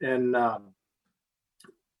sales, and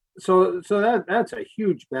so that's a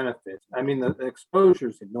huge benefit. I mean, the exposure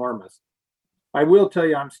is enormous. I will tell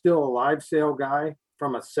you, I'm still a live sale guy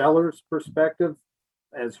from a seller's perspective,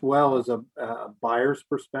 as well as a buyer's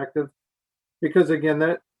perspective, because again,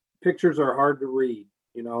 that pictures are hard to read.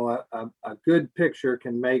 A good picture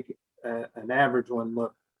can make an average one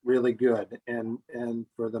look really good, and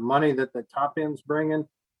for the money that the top end's bringing,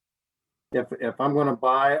 if I'm going to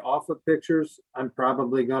buy off of pictures, I'm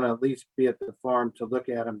probably going to at least be at the farm to look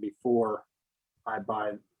at them before I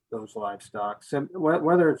buy those livestock,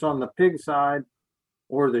 whether it's on the pig side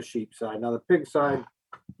or the sheep side. Now, the pig side,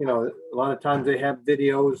 a lot of times they have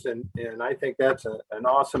videos, and I think that's an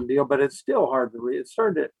awesome deal, but it's still hard to read. It's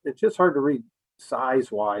just hard to read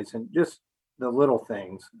size wise and just the little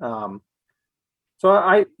things. So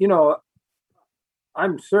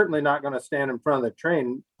I'm certainly not going to stand in front of the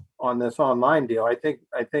train on this online deal. I think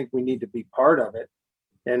we need to be part of it,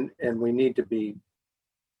 and we need to be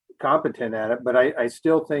competent at it. But I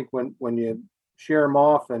still think when you shear them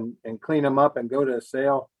off and clean them up and go to a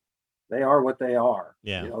sale, they are what they are.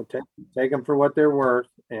 Yeah. Take them for what they're worth,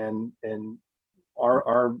 and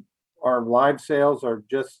our live sales are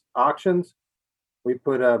just auctions. We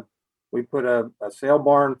put a sale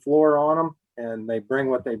barn floor on them, and they bring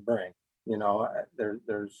what they bring.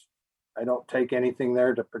 I don't take anything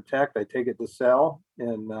there to protect. I take it to sell,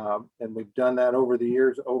 and we've done that over the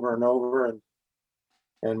years, over and over,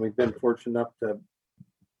 and we've been fortunate enough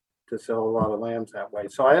to sell a lot of lambs that way.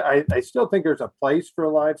 So I still think there's a place for a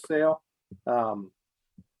live sale.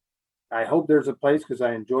 I hope there's a place, because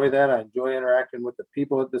I enjoy that. I enjoy interacting with the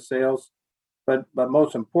people at the sales, but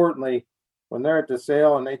most importantly, when they're at the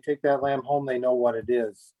sale and they take that lamb home, they know what it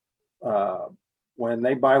is. When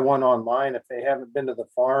they buy one online, if they haven't been to the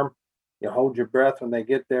farm, you hold your breath when they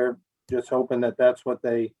get there, just hoping that that's what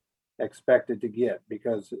they expected to get,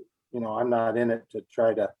 because I'm not in it to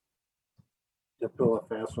try to pull a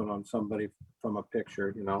fast one on somebody from a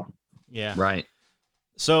picture. Yeah. Right.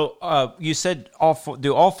 So you said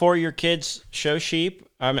do all four of your kids show sheep?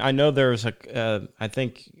 I mean, I know there's I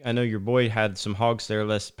know your boy had some hogs there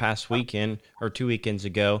this past weekend or 2 weekends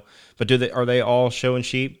ago, but are they all showing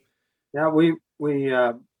sheep? Yeah, we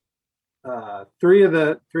three of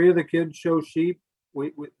the kids show sheep.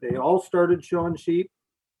 They all started showing sheep,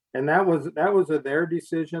 and that was their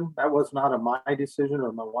decision. That was not my decision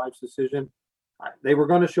or my wife's decision. They were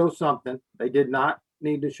going to show something. They did not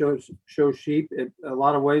need to show sheep. A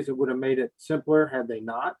lot of ways it would have made it simpler had they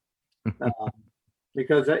not,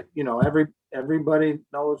 because everybody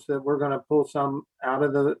knows that we're going to pull some out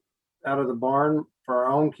of the barn for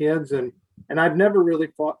our own kids, and I've never really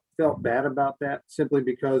felt bad about that, simply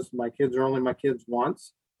because my kids are only my kids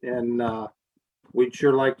once, and we'd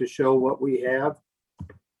sure like to show what we have.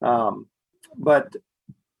 But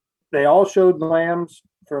they all showed lambs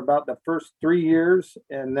for about the first 3 years,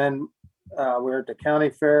 and then we were at the county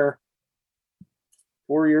fair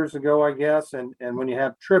 4 years ago, I guess, and when you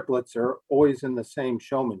have triplets, they're always in the same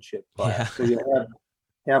showmanship class. Yeah. So you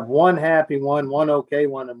have one happy one okay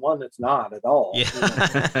one, and one that's not at all.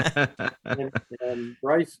 Yeah. and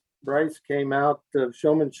Bryce came out of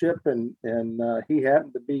showmanship, and he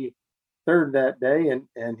happened to be third that day,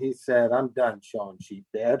 and he said, "I'm done showing sheep,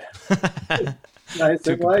 Dad." And I Too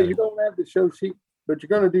said, "Well, you competitive. don't have to show sheep, but you're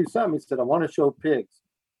going to do something." He said, "I want to show pigs."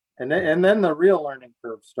 And then the real learning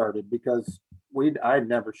curve started because I'd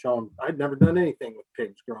never done anything with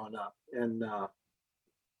pigs growing up. And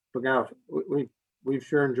but now we've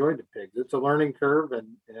sure enjoyed the pigs. It's a learning curve,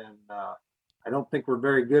 and I don't think we're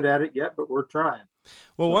very good at it yet, but we're trying.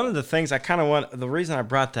 Well, So, one of the things I kind of want, the reason I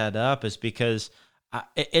brought that up is because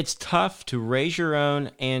it's tough to raise your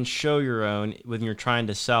own and show your own when you're trying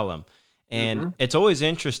to sell them. And it's always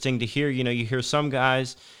interesting to hear, you hear some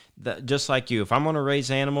guys that just like you, if I'm going to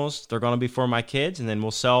raise animals, they're going to be for my kids, and then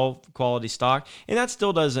we'll sell quality stock. And that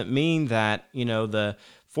still doesn't mean that, the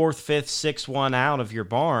fourth, fifth, sixth one out of your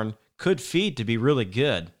barn could feed to be really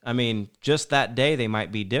good. I mean, just that day they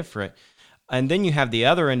might be different. And then you have the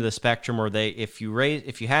other end of the spectrum where if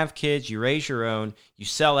you have kids, you raise your own, you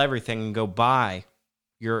sell everything and go buy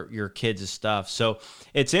your kids' stuff. So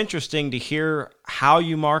it's interesting to hear how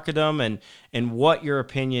you market them and what your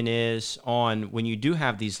opinion is on when you do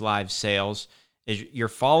have these live sales. Is your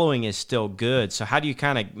following is still good? So how do you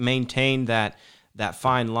kind of maintain that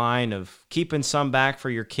fine line of keeping some back for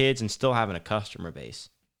your kids and still having a customer base?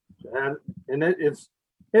 and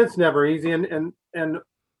it's never easy, and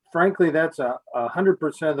frankly, that's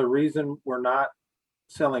 100% of the reason we're not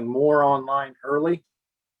selling more online early.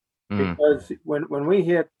 Because when we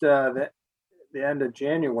hit the end of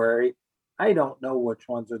January, I don't know which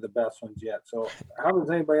ones are the best ones yet. So how does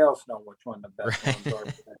anybody else know which one the best ones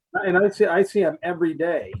are? And I see them every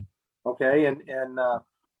day. Okay, and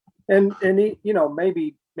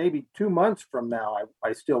maybe 2 months from now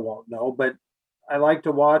I still won't know, but I like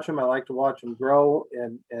to watch them. I like to watch them grow,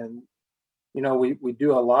 and we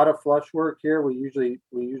do a lot of flush work here. We usually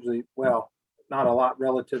well, not a lot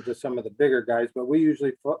relative to some of the bigger guys, but we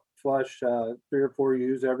usually flush 3 or 4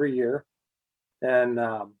 ewes every year. And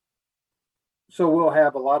so we'll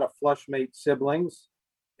have a lot of flush mate siblings,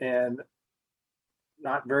 and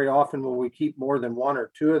not very often will we keep more than 1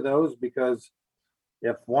 or 2 of those, because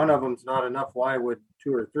if one of them's not enough, why would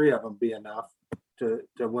 2 or 3 of them be enough to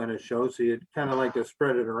win a show? So you'd kind of like to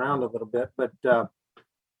spread it around a little bit. But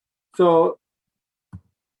so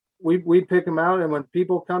we pick them out, and when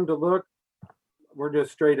people come to look, we're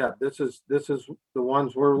just straight up. This is the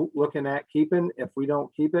ones we're looking at keeping. If we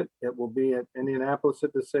don't keep it, it will be at Indianapolis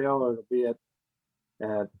at the sale, or it'll be at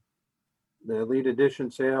the Elite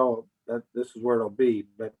Edition sale. This is where it'll be.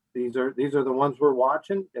 But these are the ones we're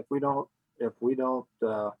watching. If we don't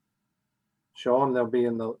show them, they'll be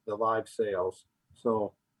in the live sales.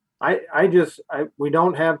 So we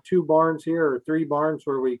don't have 2 barns here or 3 barns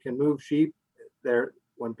where we can move sheep. There,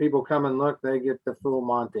 when people come and look, they get the full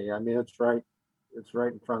Monte. I mean, it's right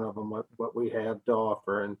in front of them what we have to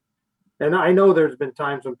offer. And I know there's been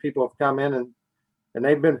times when people have come in and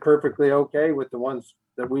they've been perfectly okay with the ones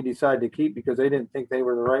that we decided to keep because they didn't think they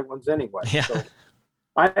were the right ones anyway. Yeah. So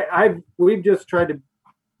we just try to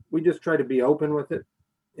be open with it,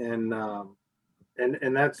 and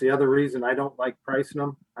that's the other reason I don't like pricing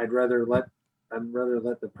them. I'd rather let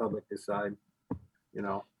the public decide.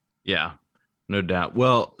 Yeah, no doubt.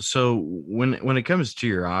 Well, so when it comes to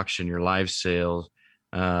your auction, your live sales,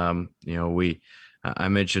 I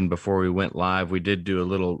mentioned before we went live, we did do a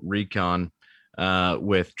little recon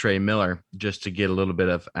with Trey Miller just to get a little bit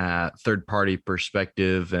of third-party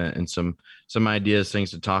perspective and some ideas,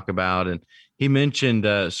 things to talk about. And he mentioned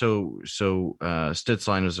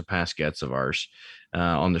Stitzline was a past guest of ours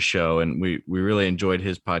on the show, and we really enjoyed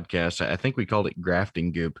his podcast. I think we called it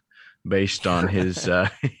Grafting Goop, based on his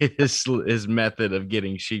his method of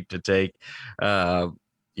getting sheep to take a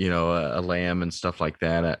lamb and stuff like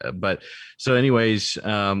that. But so anyways,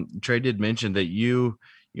 Trey did mention that you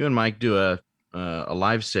and Mike do a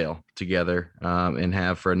live sale together and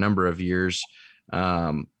have for a number of years.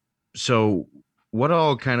 So what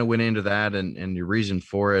all kind of went into that and your reason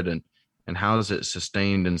for it, and how has it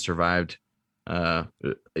sustained and survived as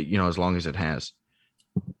long as it has?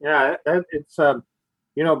 Yeah, it's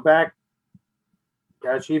back,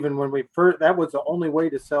 gosh, even when we first, that was the only way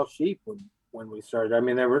to sell sheep when we started. I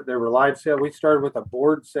mean, there were live sale. We started with a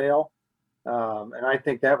board sale, and I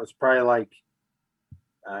think that was probably like,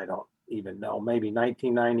 I don't even know, maybe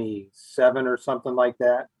 1997 or something like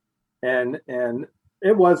that. And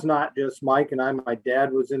it was not just Mike and I. My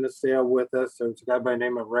dad was in the sale with us. There was a guy by the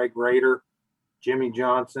name of Reg Rader, Jimmy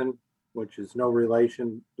Johnson, which is no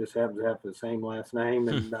relation, just happens to have the same last name,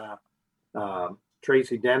 and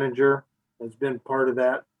Tracy Denninger has been part of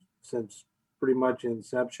that since pretty much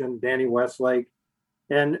inception. Danny Westlake.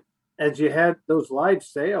 And as you had those live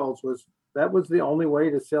sales, was that was the only way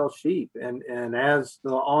to sell sheep. And as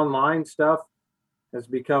the online stuff has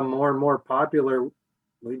become more and more popular,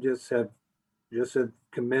 we just have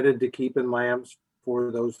committed to keeping lambs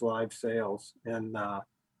for those live sales. And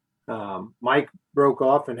Mike broke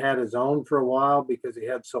off and had his own for a while because he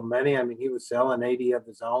had so many. I mean, he was selling 80 of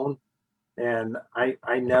his own, and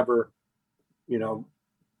I never,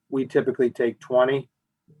 we typically take 20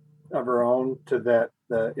 of our own to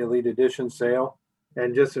the Elite Edition sale.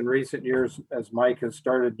 And just in recent years, as Mike has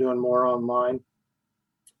started doing more online,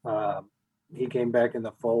 he came back in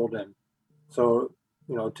the fold. And so,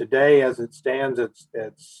 today as it stands,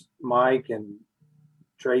 it's Mike and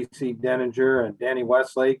Tracy Denninger and Danny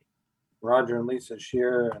Westlake, Roger and Lisa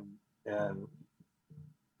Shear, and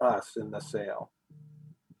us in the sale.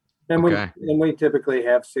 And we typically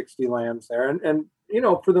have 60 lambs there. And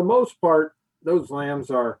for the most part, those lambs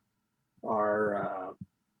are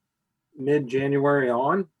mid-January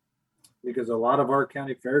on, because a lot of our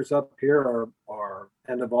county fairs up here are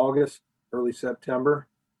end of August, early September.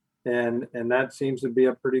 And that seems to be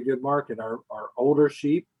a pretty good market. Our older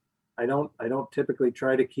sheep, I don't typically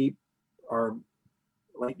try to keep our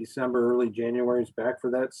late December, early January's back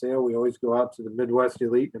for that sale. We always go out to the Midwest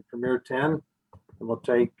Elite and Premier 10, and we'll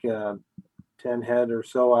take 10 head or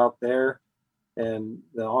so out there. And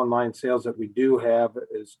the online sales that we do have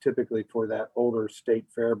is typically for that older state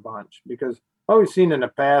fair bunch, because what we've seen in the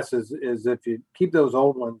past is if you keep those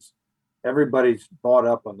old ones, everybody's bought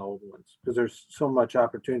up on the old ones because there's so much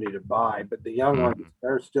opportunity to buy. But the young ones,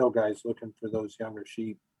 there are still guys looking for those younger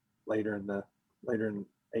sheep later in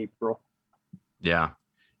April. Yeah.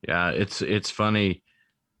 It's funny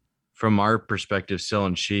from our perspective,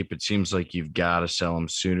 selling sheep. It seems like you've got to sell them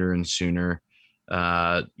sooner and sooner.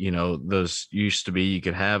 Those used to be, you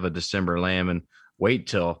could have a December lamb and wait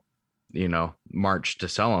till, March to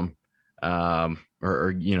sell them.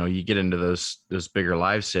 Or you get into those bigger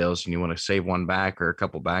live sales and you want to save one back or a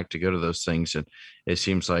couple back to go to those things. And it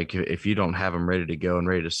seems like if you don't have them ready to go and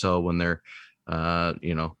ready to sell when they're,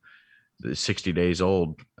 60 days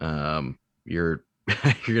old, you're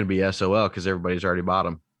going to be SOL because everybody's already bought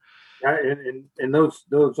them. Yeah, and those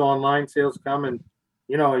online sales come, and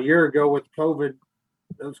a year ago with COVID,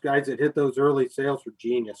 those guys that hit those early sales were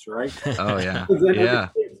genius, right? Oh yeah, yeah.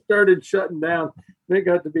 It started shutting down. It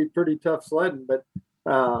got to be pretty tough sledding, but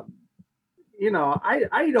I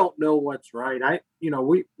don't know what's right.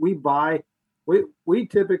 We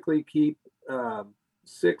typically keep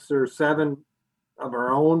 6 or 7 of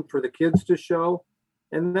our own for the kids to show.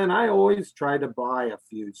 And then I always try to buy a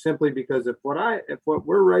few, simply because if what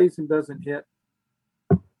we're raising doesn't hit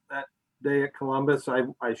that day at Columbus,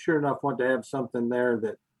 I sure enough want to have something there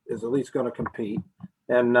that is at least going to compete.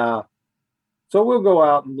 And so we'll go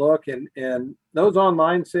out and look, and those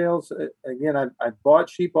online sales, again, I bought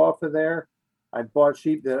sheep off of there. I bought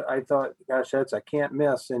sheep that I thought, gosh, I can't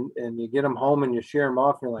miss. And you get them home and you share them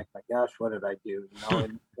off, and you're like, my gosh, what did I do?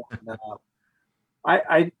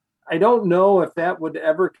 I don't know if that would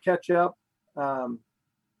ever catch up and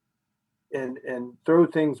throw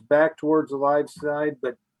things back towards the live side.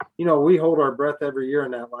 But, we hold our breath every year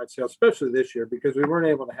in that live sale, especially this year, because we weren't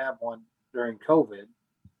able to have one during COVID.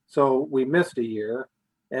 So we missed a year.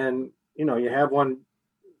 And, you have one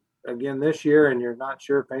again this year, and you're not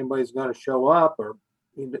sure if anybody's going to show up, or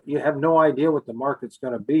you have no idea what the market's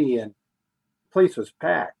going to be. And place was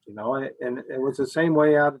packed, and it was the same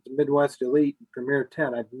way out at the Midwest Elite and Premier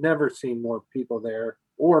 10. I've never seen more people there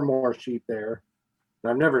or more sheep there.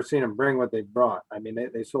 I've never seen them bring what they brought. I mean,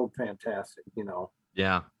 they sold fantastic,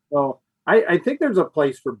 Yeah. So I think there's a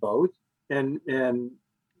place for both, and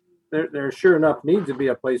there sure enough needs to be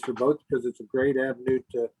a place for both, because it's a great avenue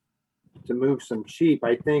to move some sheep.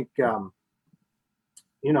 I think,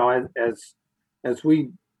 as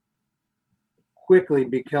we quickly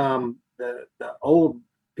become the old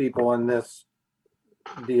people in this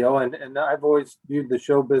deal, and I've always viewed the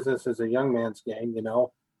show business as a young man's game,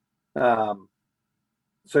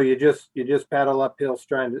 so you just paddle up hills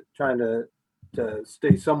trying to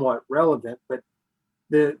stay somewhat relevant. But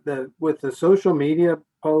the with the social media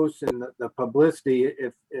posts and the publicity,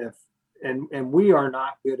 if we are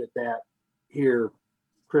not good at that here,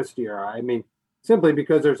 Christy or I mean, simply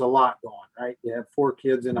because there's a lot going, right? You have 4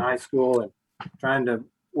 kids in high school and trying to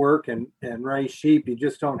work and raise sheep. You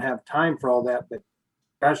just don't have time for all that. But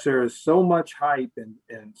gosh, there is so much hype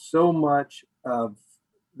and so much of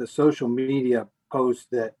the social media posts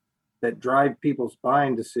that drive people's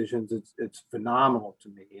buying decisions. It's phenomenal to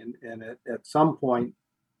me. And at some point,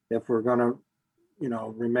 if we're going to,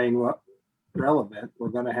 remain relevant, we're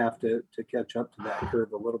going to have to catch up to that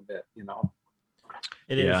curve a little bit,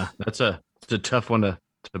 It is. Yeah, it's a tough one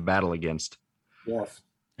battle against. Yes.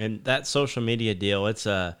 And that social media deal, it's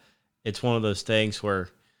one of those things where,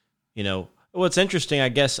 what's interesting, I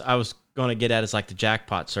guess I was going to get at is like the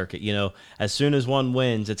jackpot circuit. As soon as one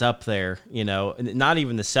wins, it's up there. And not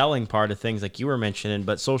even the selling part of things like you were mentioning,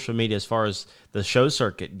 but social media as far as the show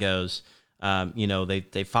circuit goes.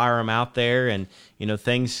 They fire them out there, and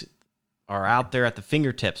things are out there at the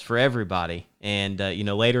fingertips for everybody. And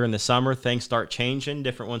later in the summer, things start changing.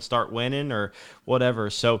 Different ones start winning or whatever.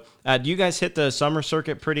 So, do you guys hit the summer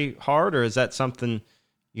circuit pretty hard, or is that something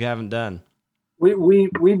you haven't done? We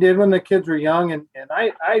did when the kids were young, and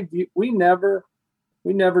we never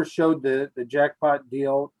showed the jackpot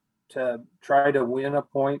deal to try to win a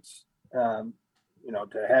points, to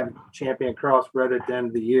have champion crossbred at the end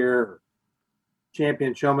of the year, or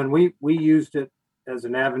champion showman. We used it as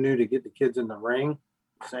an avenue to get the kids in the ring.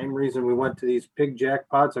 Same reason we went to these pig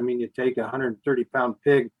jackpots. I mean, you take a 130-pound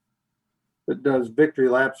pig that does victory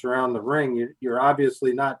laps around the ring. You're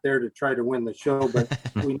obviously not there to try to win the show, but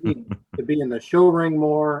we need to be in the show ring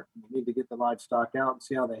more. We need to get the livestock out and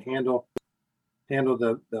see how they handle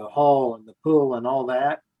the haul and the pull and all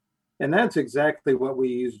that. And that's exactly what we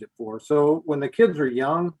used it for. So when the kids were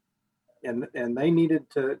young and they needed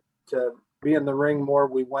to be in the ring more,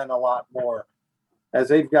 we went a lot more. As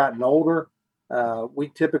they've gotten older, we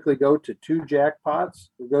typically go to 2 jackpots.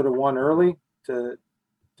 We go to one early to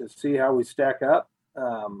see how we stack up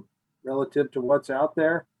relative to what's out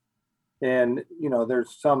there. And,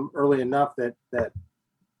 there's some early enough that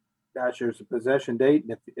gosh, there's a possession date.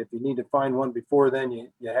 And if you need to find one before then, you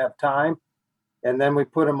have time. And then we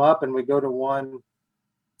put them up and we go to one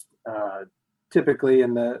typically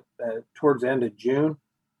in the towards the end of June.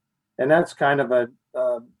 And that's kind of a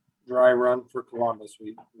dry run for Columbus.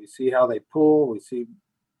 We see how they pull. We see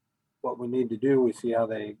what we need to do. We see how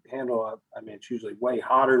they handle it. It's usually way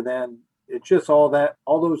hotter than. It's just all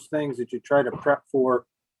those things that you try to prep for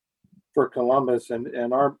Columbus.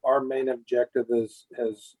 And our main objective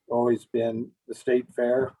has always been the state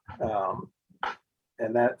fair.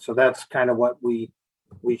 And that's kind of what we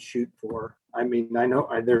shoot for. I know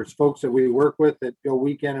there's folks that we work with that go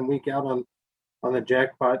week in and week out on the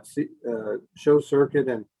jackpot show circuit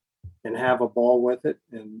and have a ball with it.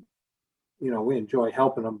 And, we enjoy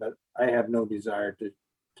helping them, but I have no desire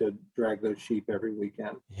to drag those sheep every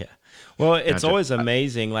weekend. Yeah. Well, it's always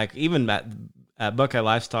amazing. Like even at Buckeye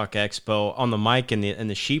Livestock Expo on the mic in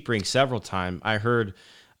the sheep ring several times, I heard,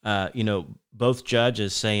 both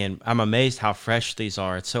judges saying, I'm amazed how fresh these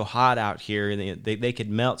are. It's so hot out here, and they could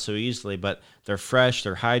melt so easily, but they're fresh,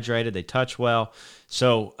 they're hydrated, they touch well.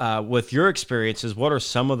 So with your experiences, what are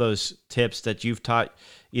some of those tips that you've taught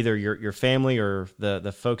either your family or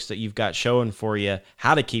the folks that you've got showing for you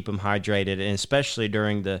how to keep them hydrated, and especially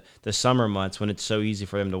during the summer months when it's so easy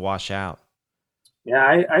for them to wash out? Yeah,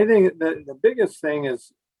 I think the biggest thing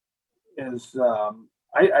is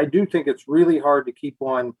I do think it's really hard to keep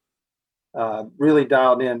one really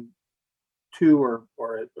dialed in 2 or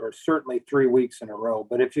certainly 3 weeks in a row.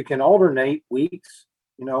 But if you can alternate weeks,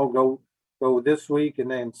 go this week and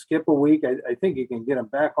then skip a week, I think you can get them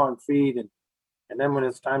back on feed. And then when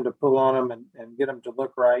it's time to pull on them and get them to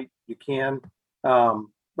look right, you can.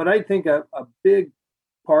 But I think a big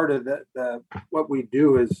part of the what we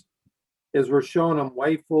do is we're showing them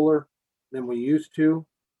way fuller than we used to.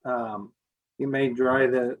 You may dry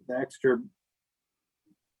the extra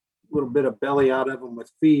little bit of belly out of them with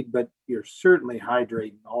feed, but you're certainly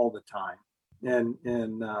hydrating all the time. And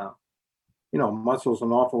muscle's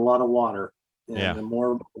an awful lot of water. And the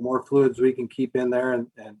more fluids we can keep in there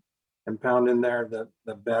and pound in there,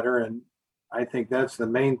 the better. And I think that's the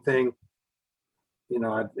main thing.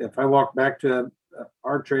 If I walk back to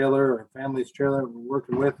our trailer or family's trailer we're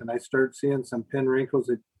working with, and I start seeing some pin wrinkles,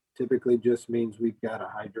 it typically just means we've got to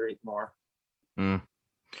hydrate more. Mm.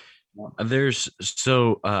 There's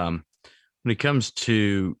when it comes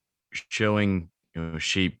to showing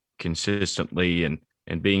sheep consistently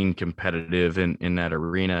and being competitive in that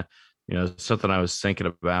arena, something I was thinking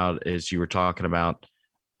about is you were talking about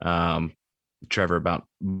Trevor, about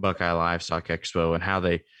Buckeye Livestock Expo and how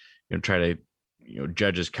they try to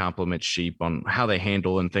judges compliment sheep on how they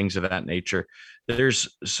handle and things of that nature. There's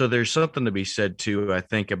something to be said too, I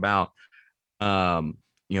think, about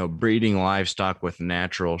breeding livestock with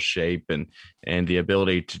natural shape and the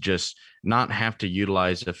ability to just not have to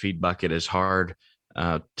utilize a feed bucket as hard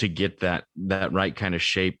to get that right kind of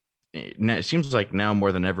shape. It seems like now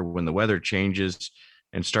more than ever, when the weather changes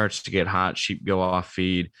and starts to get hot, sheep go off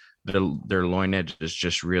feed, their loin edges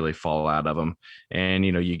just really fall out of them. And,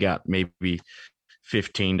 you got maybe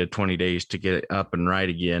 15 to 20 days to get it up and right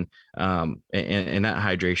again. And that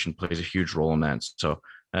hydration plays a huge role in that. So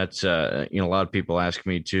that's, a lot of people ask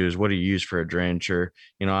me too, is what do you use for a drench? Or,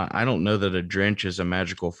 I don't know that a drench is a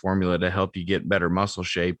magical formula to help you get better muscle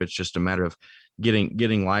shape. It's just a matter of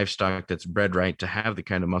getting livestock that's bred right to have the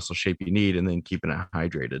kind of muscle shape you need, and then keeping it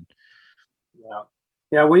hydrated.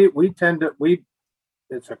 Yeah. We tend to,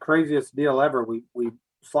 it's the craziest deal ever. We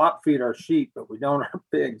slop feed our sheep, but we don't our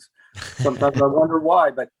pigs. Sometimes I wonder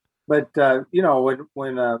why, but when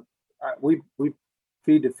we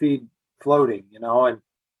feed floating,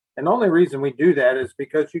 and the only reason we do that is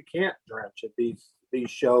because you can't drench at these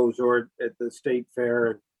shows or at the state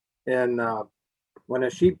fair. And when a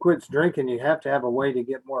sheep quits drinking, you have to have a way to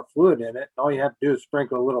get more fluid in it. All you have to do is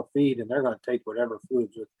sprinkle a little feed, and they're going to take whatever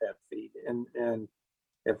fluids with that feed. And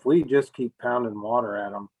if we just keep pounding water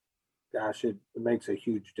at them, gosh, it makes a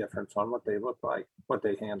huge difference on what they look like, what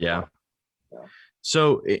they handle. Yeah.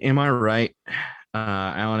 So am I right,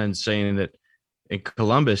 Alan, in saying that in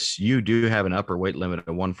Columbus, you do have an upper weight limit of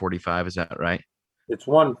 145? Is that right? It's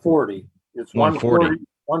 140. It's 140.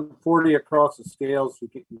 140 across the scales. You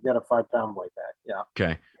get a 5-pound weight back. Yeah.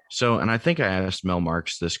 Okay. So, and I think I asked Mel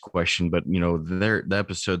Marks this question, but the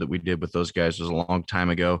episode that we did with those guys was a long time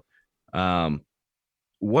ago.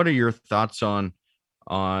 What are your thoughts on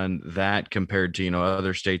that compared to,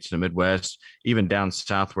 other states in the Midwest, even down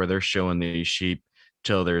south, where they're showing these sheep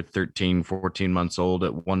till they're 13, 14 months old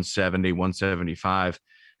at 170, 175?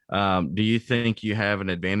 Do you think you have an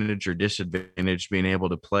advantage or disadvantage being able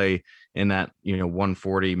to play in that,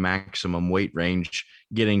 140 maximum weight range,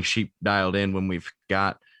 getting sheep dialed in when we've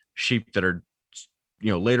got sheep that are,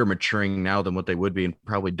 later maturing now than what they would be and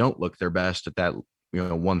probably don't look their best at that,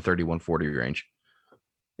 130, 140 range?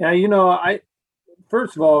 Yeah,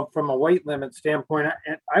 first of all, from a weight limit standpoint,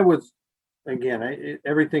 I was, again,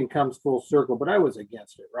 everything comes full circle, but I was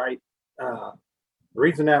against it, right? The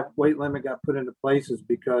reason that weight limit got put into place is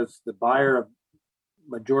because the buyer of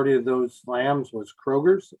majority of those lambs was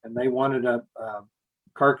Kroger's, and they wanted a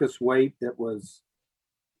carcass weight that was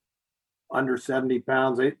under 70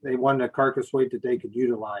 pounds. They wanted a carcass weight that they could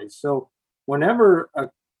utilize. So whenever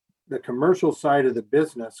the commercial side of the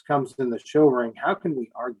business comes in the show ring, how can we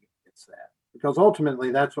argue against that? Because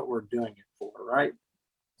ultimately that's what we're doing it for, right?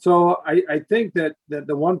 So I think that the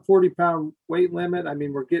 140-pound weight limit,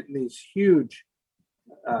 we're getting these huge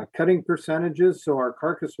cutting percentages, so our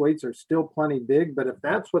carcass weights are still plenty big. But if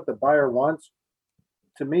that's what the buyer wants,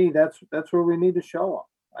 to me, that's where we need to show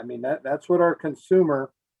them. That's what our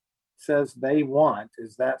consumer says they want,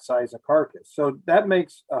 is that size of carcass. So that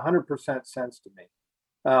makes 100% sense to me.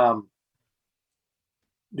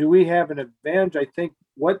 Do we have an advantage? I think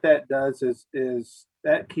what that does is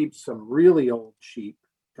that keeps some really old sheep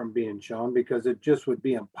from being shown, because it just would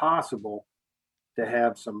be impossible to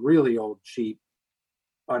have some really old sheep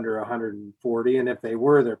under 140. And if they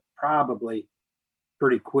were, they're probably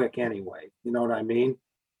pretty quick anyway. You know what I mean?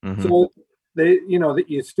 Mm-hmm. So that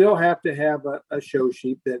you still have to have a show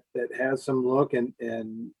sheep that has some look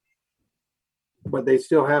but they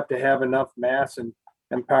still have to have enough mass and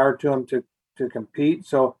power to them to compete.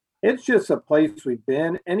 So it's just a place we've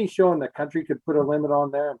been. Any show in the country could put a limit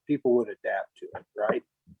on there and people would adapt to it, right?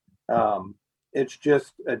 It's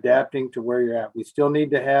just adapting to where you're at. We still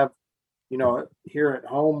need to have, here at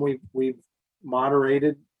home, we've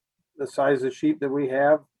moderated the size of sheep that we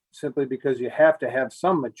have, simply because you have to have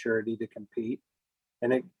some maturity to compete.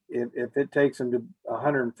 And if it takes them to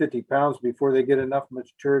 150 pounds before they get enough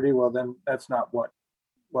maturity, well, then that's not what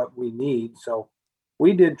we need. So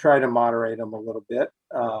we did try to moderate them a little bit,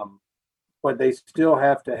 but they still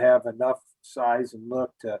have to have enough size and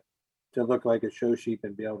look to look like a show sheep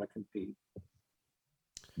and be able to compete.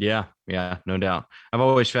 Yeah, no doubt. I've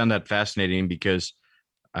always found that fascinating because,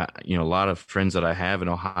 a lot of friends that I have in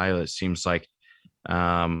Ohio, it seems like,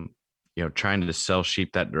 trying to sell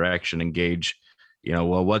sheep that direction and gauge,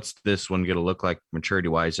 well, what's this one going to look like maturity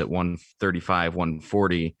wise at 135,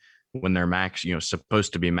 140 when they're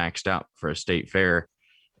supposed to be maxed out for a state fair,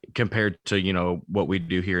 compared to, what we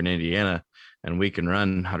do here in Indiana. And we can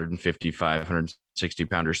run 155, 160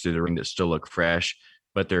 pounders through the ring that still look fresh,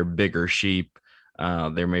 but they're bigger sheep.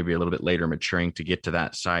 They're maybe a little bit later maturing to get to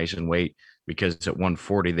that size and weight, because at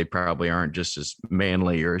 140, they probably aren't just as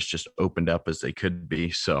manly or as just opened up as they could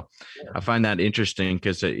be. So yeah. I find that interesting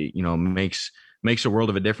because it, makes a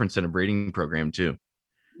world of a difference in a breeding program too.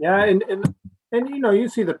 Yeah. And you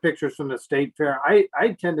see the pictures from the state fair.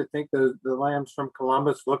 I tend to think the lambs from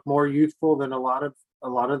Columbus look more youthful than a lot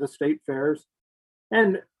of the state fairs.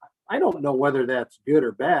 And I don't know whether that's good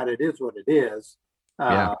or bad. It is what it is.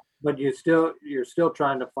 But you're still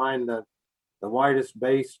trying to find widest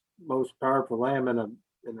base, most powerful lamb in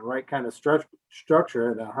the right kind of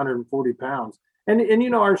structure at 140 pounds.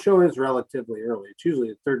 And our show is relatively early. It's usually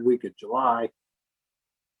the third week of July.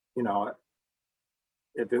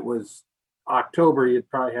 If it was October, you'd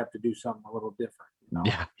probably have to do something a little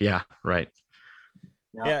different. Yeah, right.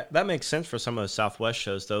 Yeah, that makes sense for some of the Southwest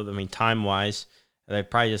shows, though. I mean, time-wise, they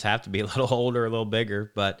probably just have to be a little older, a little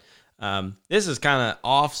bigger. But this is kind of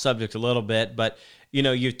off subject a little bit. But,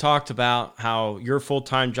 you talked about how your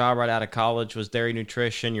full-time job right out of college was dairy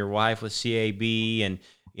nutrition, your wife was CAB, and,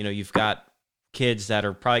 you've got kids that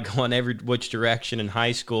are probably going every which direction in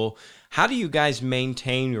high school. How do you guys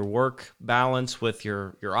maintain your work balance with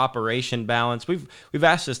your operation balance? We've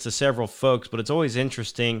asked this to several folks, but it's always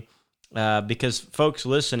interesting because folks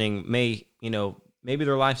listening maybe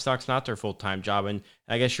their livestock's not their full-time job. And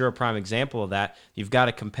I guess you're a prime example of that. You've got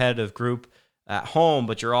a competitive group at home,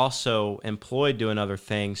 but you're also employed doing other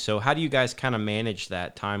things. So how do you guys kind of manage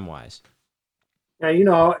that time-wise?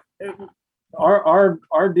 Yeah,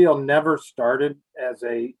 our deal never started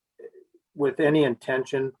with any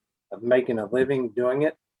intention of making a living doing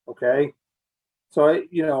it. Okay. So,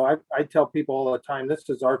 I tell people all the time, this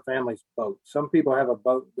is our family's boat. Some people have a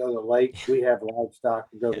boat and go to the lake. We have livestock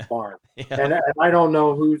and go to the barn. Yeah. And I don't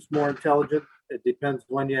know who's more intelligent. It depends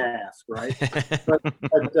when you ask, right?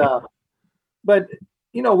 but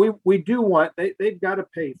we do want, they've got to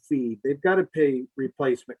pay feed. They've got to pay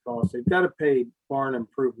replacement costs. They've got to pay barn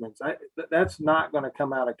improvements. That's not going to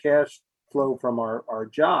come out of cash flow from our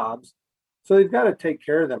jobs. So they've got to take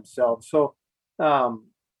care of themselves. So,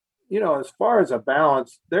 as far as a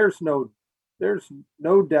balance, there's no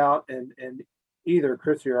doubt in either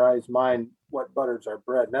Chrissy or I's mind what butters our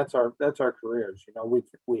bread. And that's our careers.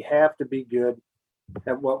 We have to be good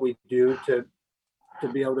at what we do to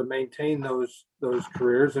be able to maintain those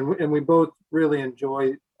careers. And we both really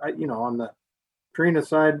enjoy, on the Purina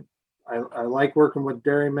side, I like working with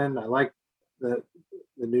dairymen. I like the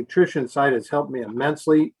nutrition side has helped me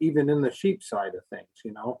immensely, even in the sheep side of things,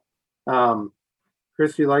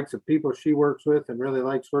 Christy likes the people she works with and really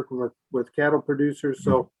likes working with cattle producers.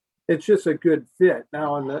 So it's just a good fit.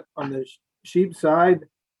 Now on the sheep side,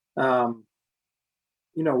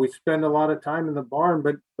 we spend a lot of time in the barn,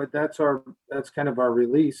 but that's kind of our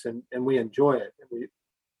release and we enjoy it. And we,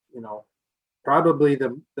 probably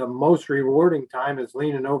the most rewarding time is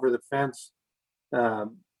leaning over the fence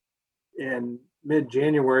in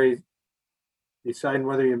mid-January, deciding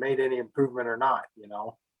whether you made any improvement or not,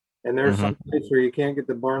 and there's some place where you can't get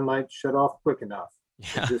the barn lights shut off quick enough. Yeah.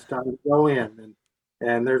 It's just time to go in.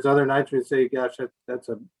 And there's other nights where you say, gosh, that's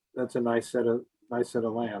a nice set of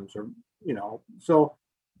lambs, or, so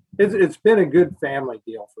it's been a good family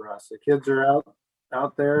deal for us. The kids are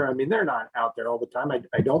out there. I mean, they're not out there all the time.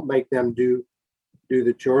 I don't make them do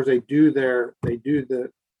the chores. They do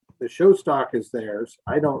the show stock is theirs.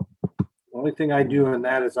 The only thing I do in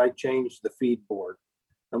that is I change the feed board.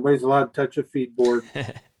 Nobody's allowed to touch a feed board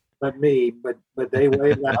but me, but they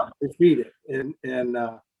weigh it out to feed it.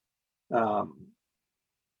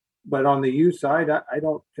 But on the U side, I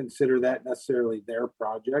don't consider that necessarily their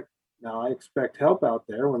project. Now I expect help out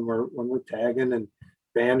there when we're tagging and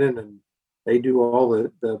banding, and they do all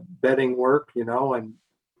the bedding work, and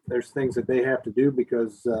there's things that they have to do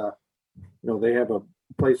because they have a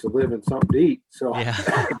place to live and something to eat. So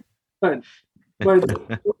yeah. but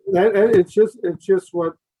it's just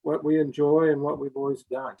what we enjoy and what we've always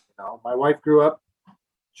done. My wife grew up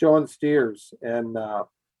showing steers, and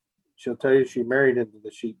she'll tell you she married into the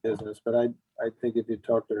sheep business, but I think if you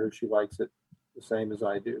talk to her, she likes it the same as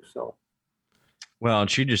I do. So, well, and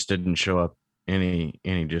she just didn't show up any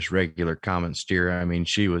just regular common steer. I mean,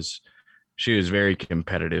 she was very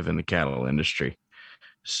competitive in the cattle industry.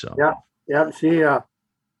 So I'm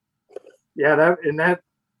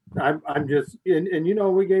just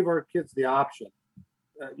we gave our kids the option.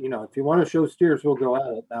 If you want to show steers, we'll go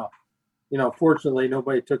at it. Now, fortunately,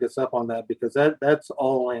 nobody took us up on that because that's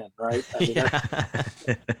all in, right? I mean, that's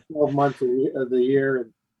 12 months of the year,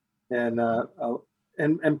 and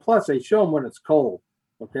plus they show them when it's cold,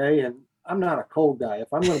 okay? And I'm not a cold guy.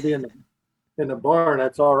 If I'm going to be in the barn,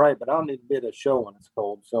 that's all right, but I don't need to be at a show when it's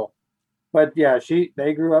cold. So, but yeah,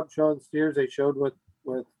 they grew up showing steers. They showed with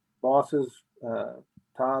bosses,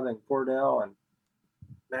 Todd and Cordell and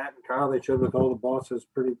Matt and Kyle. They showed with all the bosses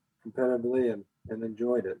pretty competitively and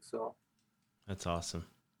enjoyed it. So that's awesome.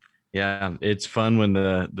 Yeah, it's fun when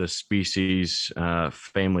the species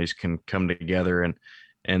families can come together,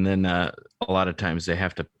 and then a lot of times they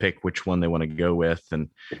have to pick which one they want to go with, and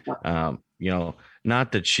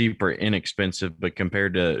not that sheep are inexpensive, but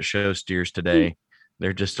compared to show steers today,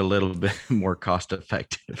 they're just a little bit more cost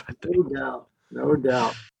effective, I think. No doubt. No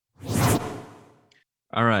doubt.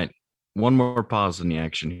 All right. One more pause in the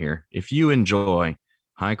action here. If you enjoy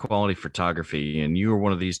high quality photography and you are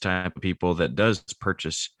one of these type of people that does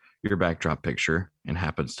purchase your backdrop picture and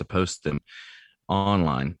happens to post them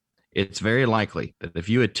online, it's very likely that if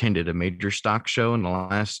you attended a major stock show in the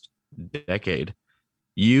last decade,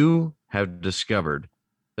 you have discovered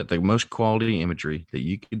that the most quality imagery that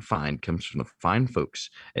you can find comes from the fine folks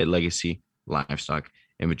at Legacy Livestock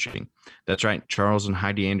Imaging. That's right. Charles and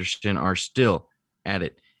Heidi Anderson are still at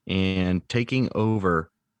it and taking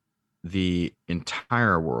over the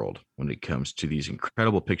entire world when it comes to these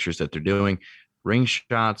incredible pictures that they're doing, ring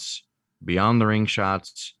shots, beyond the ring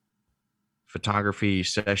shots, photography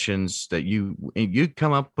sessions that you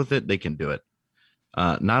come up with it, they can do it.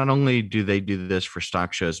 Not only do they do this for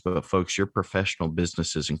stock shows, but folks, your professional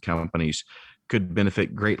businesses and companies could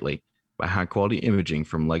benefit greatly by high quality imaging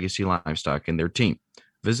from Legacy Livestock and their team.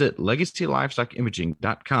 Visit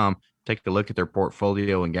legacylivestockimaging.com. Take a look at their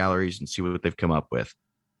portfolio and galleries and see what they've come up with.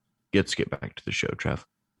 Let's get back to the show, Trev.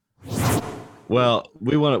 Well,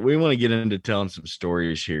 we want to get into telling some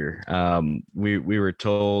stories here. We were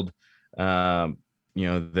told, that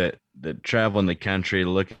traveling the country,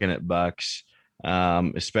 looking at bucks,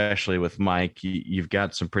 especially with Mike, you've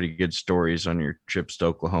got some pretty good stories on your trips to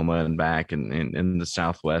Oklahoma and back and in the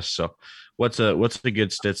Southwest. So what's a good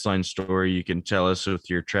Stitzline story you can tell us with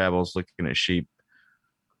your travels looking at sheep?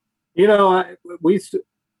 We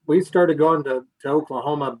started going to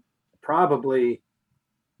Oklahoma probably,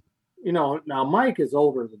 now Mike is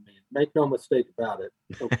older than me. Make no mistake about it.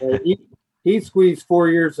 Okay. He squeezed 4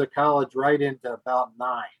 years of college right into about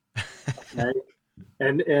 9. Okay.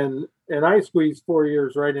 And I squeezed 4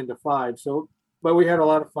 years right into 5. So, but we had a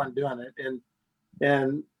lot of fun doing it.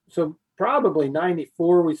 And so probably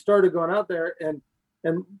 94, we started going out there, and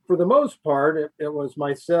for the most part, it was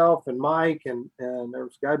myself and Mike, and there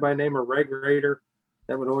was a guy by the name of Ray Grader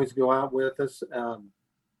that would always go out with us.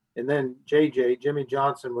 And then Jimmy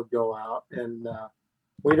Johnson would go out, and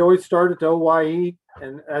we'd always start at the OYE,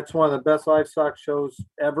 and that's one of the best livestock shows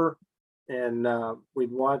ever. And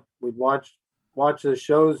we'd watch the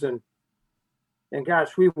shows, and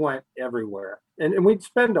gosh, we went everywhere, and we'd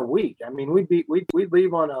spend a week. I mean, we'd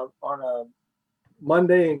leave on a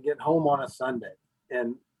Monday and get home on a Sunday,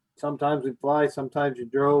 and sometimes we'd fly, sometimes we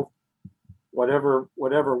drove, whatever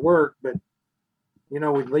worked. But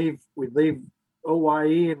we'd leave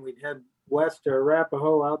OYE and we'd head west to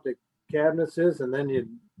Arapahoe out to Cabinas's, and then you'd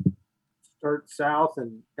start south,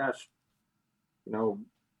 and gosh,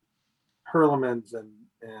 Hurlemans and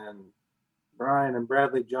Brian and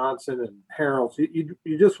Bradley Johnson and Harold. You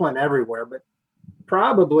just went everywhere. But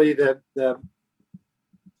probably the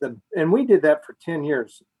and we did that for 10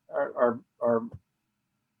 years. Our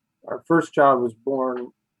first child was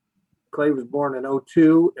born. Clay was born in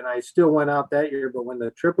 2002, and I still went out that year. But when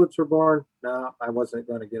the triplets were born, no, I wasn't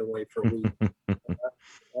going to get away for a week.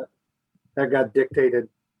 that got dictated.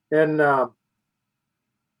 And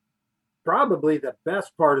probably the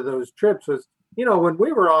best part of those trips was, when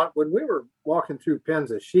we were walking through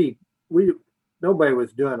pens of sheep, nobody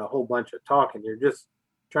was doing a whole bunch of talking. You're just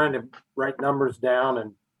trying to write numbers down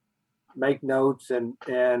and make notes, and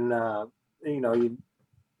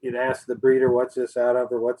you'd ask the breeder, what's this out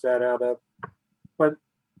of, or what's that out of. But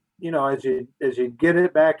as you get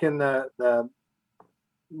it back in the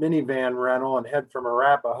minivan rental and head from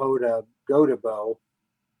Arapahoe to Gotebo,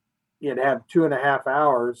 you'd have 2.5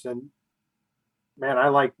 hours, and man, I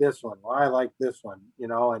like this one. Well, I like this one,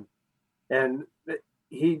 and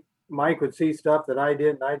Mike would see stuff that I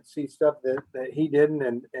didn't. I'd see stuff that he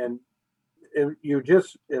didn't, and it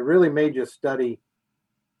really made you study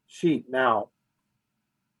sheep. Now,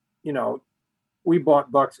 we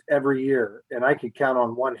bought bucks every year, and I could count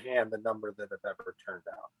on one hand the number that have ever turned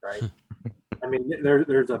out. Right? I mean,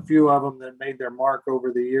 there's a few of them that made their mark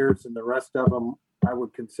over the years, and the rest of them I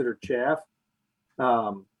would consider chaff.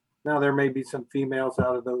 Now there may be some females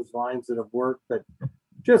out of those lines that have worked, but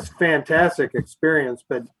just fantastic experience.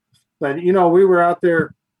 But we were out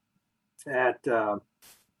there at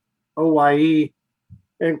OYE,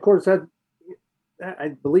 and of course I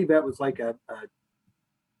believe that was like a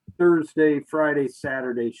Thursday, Friday,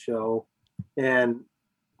 Saturday show, and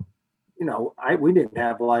we didn't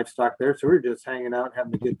have livestock there, so we were just hanging out,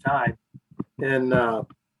 having a good time. And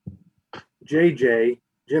Jimmy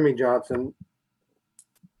Johnson,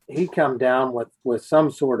 he come down with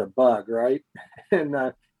some sort of bug, right? And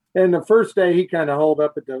the first day he kind of holed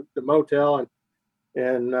up at the motel,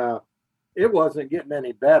 and it wasn't getting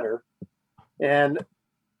any better. And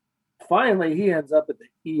finally he ends up at the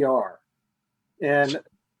ER, and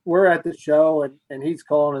we're at the show, and he's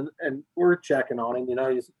calling, and we're checking on him.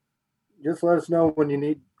 He's just let us know when you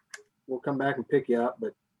need. We'll come back and pick you up,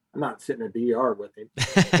 but I'm not sitting at the ER with him.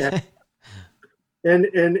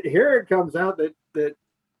 and here it comes out that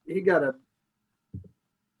he got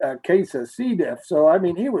a case of C. diff. So I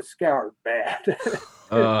mean, he was scoured bad.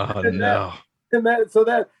 Oh no!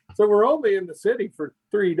 So we're only in the city for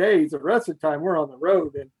 3 days. The rest of the time we're on the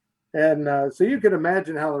road, and so you can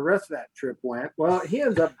imagine how the rest of that trip went. Well, he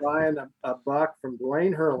ends up buying a buck from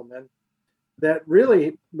Dwayne Hurlman that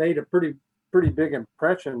really made a pretty big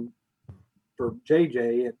impression for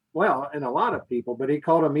JJ, and a lot of people, but he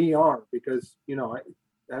called him ER because he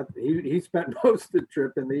spent most of the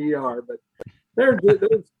trip in the ER. But there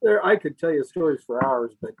I could tell you stories for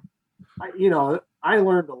hours, but I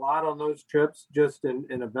learned a lot on those trips just in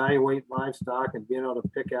evaluating livestock and being able to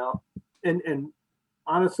pick out and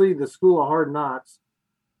honestly, the school of hard knocks,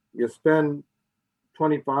 you spend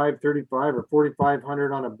 25, 35 or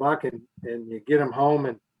 4,500 on a buck and you get them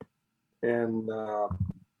home and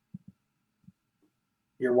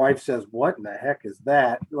your wife says, "What in the heck is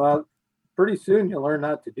that?" Well, pretty soon you'll learn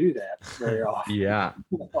not to do that very often. Yeah.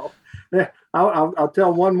 I'll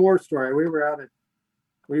tell one more story. We were out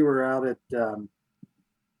at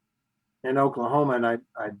in Oklahoma, and I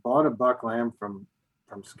bought a buck lamb from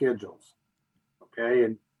Schedules. Okay,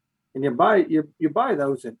 and you buy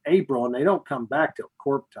those in April, and they don't come back till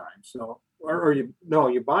corp time. So, you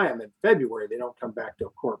buy them in February, they don't come back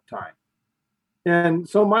till corp time. And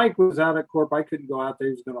so Mike was out at corp. I couldn't go out there.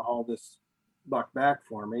 He was going to haul this buck back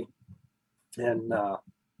for me. And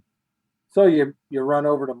so you run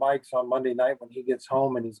over to Mike's on Monday night when he gets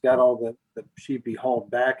home, and he's got all the sheep he hauled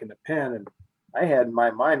back in the pen. And I had in my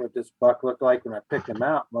mind what this buck looked like when I picked him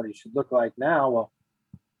out, and what he should look like now. Well,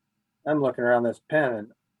 I'm looking around this pen,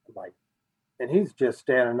 and I'm like, and he's just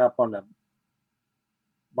standing up on the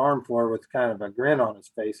barn floor with kind of a grin on his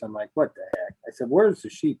face. I'm like, what the heck? I said, "Where's the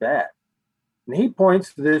sheep at?" And he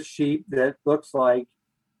points to this sheep that looks like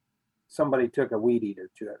somebody took a weed eater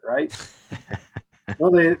to it, right?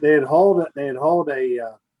 Well, they had hauled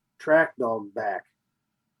a track dog back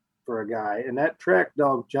for a guy, and that track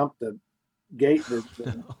dog jumped the gate, the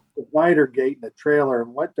wider gate in the trailer,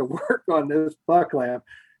 and went to work on this buck lamb.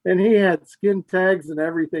 And he had skin tags and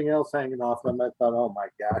everything else hanging off him. I thought, oh my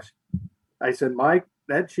gosh. I said, "Mike,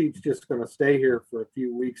 that sheep's just going to stay here for a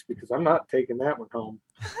few weeks because I'm not taking that one home."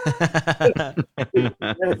 What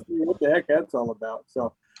the heck that's all about.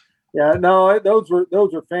 So, yeah, no, those were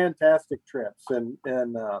fantastic trips, and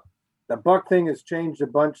the buck thing has changed a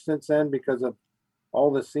bunch since then because of all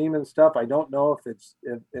the semen stuff. I don't know if it's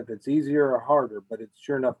easier or harder, but it's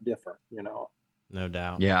sure enough different, No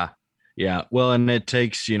doubt. Yeah. Well, and it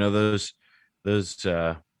takes,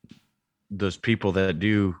 those people that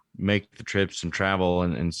do make the trips and travel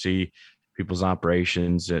and see people's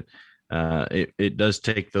operations. It does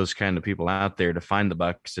take those kind of people out there to find the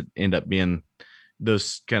bucks that end up being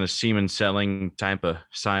those kind of semen selling type of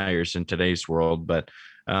sires in today's world. But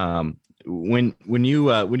when you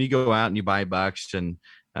go out and you buy bucks, and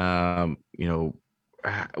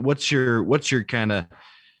what's your kind of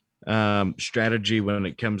strategy when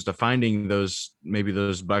it comes to finding those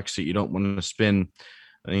bucks that you don't want to spend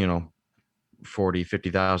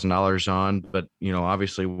 $40,000-$50,000 on, but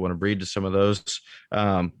obviously we want to breed to some of those.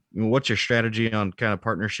 What's your strategy on kind of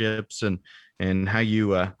partnerships and how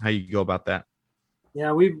you go about that?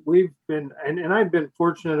 Yeah, we've been, and I've been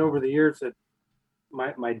fortunate over the years that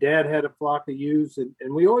my dad had a flock of ewes, and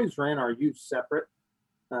we always ran our ewes separate.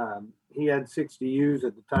 He had 60 ewes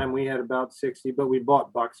at the time. We had about 60, but we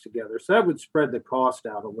bought bucks together. So that would spread the cost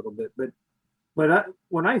out a little bit. But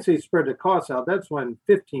when I say spread the cost out, that's when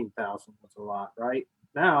 15,000 was a lot, right?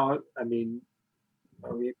 Now, I mean,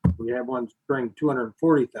 we have ones bring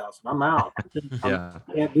 240,000. I'm out. Yeah.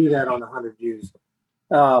 I can't do that on 100 ewes.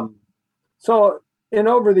 So, and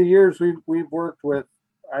over the years, I've worked with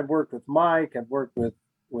Mike. I've worked with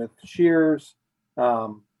Shears.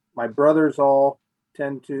 My brothers all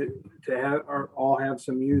tend to have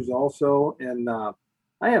some ewes also, and I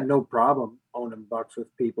have no problem owning bucks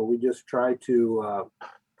with people. We just try to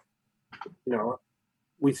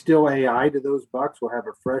we still AI to those bucks. We'll have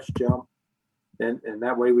a fresh jump, and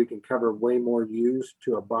that way we can cover way more ewes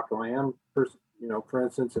to a buck lamb, for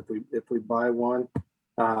instance, if we buy one.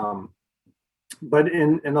 But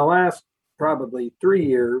in the last probably 3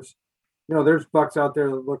 years, there's bucks out there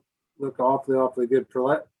that look awfully good.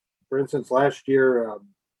 For instance, last year,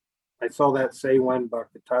 I saw that Say When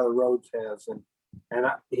buck that Tyler Rhodes has, and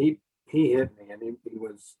he hit me, and he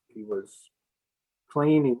was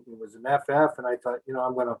clean. He was an FF, and I thought,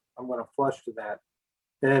 I'm gonna flush to that.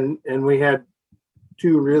 And we had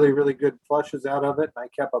 2 really, really good flushes out of it, and I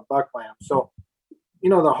kept a buck lamb. So,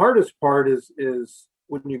 the hardest part is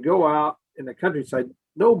when you go out in the countryside,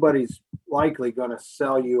 nobody's likely going to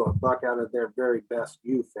sell you a buck out of their very best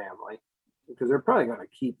ewe family because they're probably going to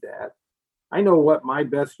keep that. I know what my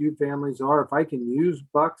best ewe families are. If I can use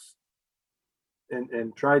bucks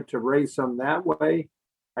and try to raise some that way,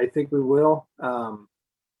 I think we will.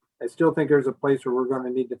 I still think there's a place where we're going to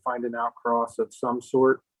need to find an outcross of some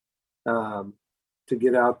sort to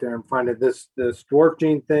get out there and find it. This dwarf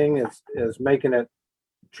gene thing is making it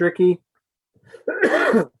tricky.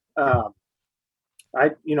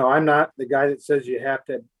 I'm not the guy that says you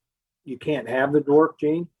can't have the dwarf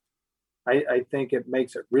gene. I think it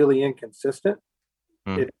makes it really inconsistent.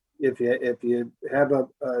 If you have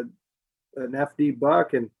an FD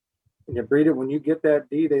buck and you breed it, when you get that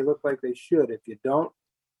D, they look like they should. If you don't,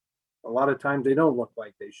 a lot of times they don't look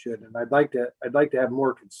like they should. And I'd like to have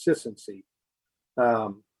more consistency.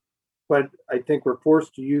 But I think we're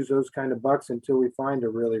forced to use those kind of bucks until we find a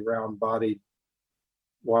really round-bodied,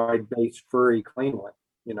 wide-based, furry, clean one,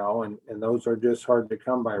 and those are just hard to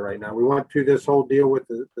come by right now. We went through this whole deal with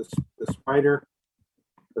the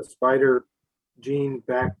spider gene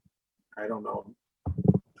back, I don't know,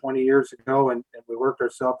 20 years ago, and we worked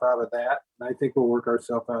ourselves out of that. And I think we'll work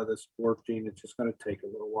ourselves out of this dwarf gene. It's just going to take a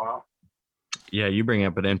little while. Yeah, you bring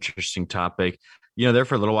up an interesting topic. There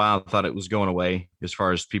for a little while, I thought it was going away as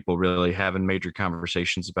far as people really having major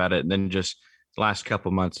conversations about it. And then just the last couple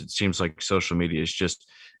of months, it seems like social media has just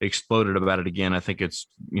exploded about it again. I think it's,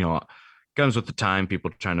 comes with the time,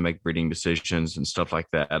 people trying to make breeding decisions and stuff like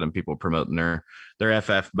that, and people promoting their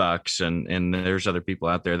FF bucks. And there's other people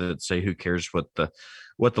out there that say, who cares what the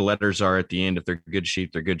letters are at the end? If they're good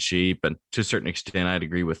sheep, they're good sheep. And to a certain extent, I'd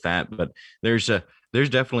agree with that. But there's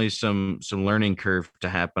definitely some learning curve to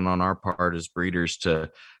happen on our part as breeders to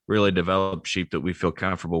really develop sheep that we feel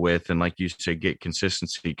comfortable with. And like you say, get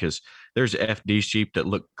consistency, because there's FD sheep that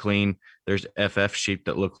look clean. There's FF sheep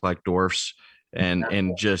that look like dwarfs.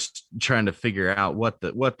 And just trying to figure out what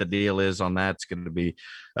the deal is on that's going to be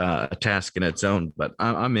a task in its own. But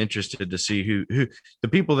I'm interested to see who the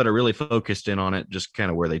people that are really focused in on it, just kind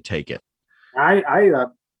of where they take it. I'm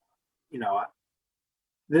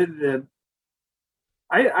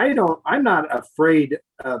not afraid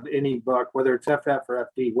of any buck, whether it's FF or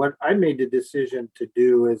FD. What I made the decision to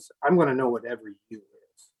do is I'm going to know what every ewe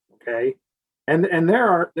is. Okay. And there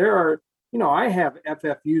are, I have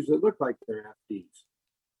FFUs that look like they're FDs.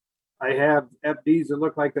 I have FDs that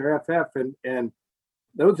look like they're FF, and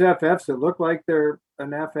those FFs that look like they're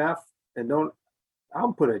an FF and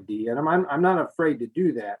I'll put a D in them. I'm not afraid to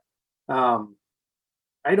do that.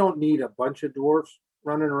 I don't need a bunch of dwarfs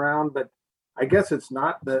running around, but I guess it's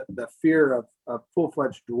not the fear of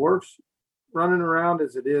full-fledged dwarfs running around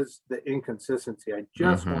as it is the inconsistency. I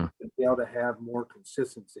just want to be able to have more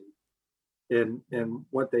consistency in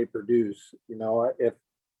what they produce. If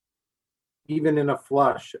even in a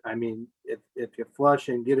flush, if you flush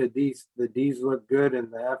and get a D, the D's look good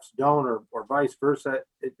and the F's don't, or vice versa,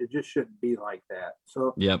 it just shouldn't be like that.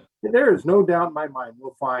 So there is no doubt in my mind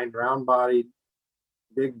we'll find round-bodied,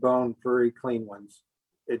 big bone, furry, clean ones.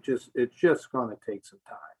 It's just going to take some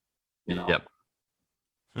time.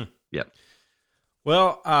 Yep.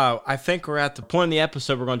 Well, I think we're at the point in the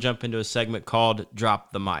episode we're going to jump into a segment called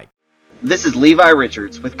Drop the Mic. This is Levi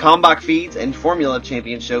Richards with Kalmbach Feeds and Formula of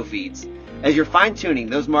Champions Show Feeds. As you're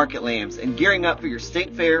fine-tuning those market lambs and gearing up for your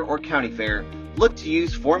state fair or county fair, look to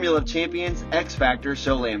use Formula of Champions X Factor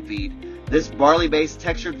Show Lamb Feed. This barley-based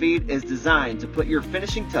textured feed is designed to put your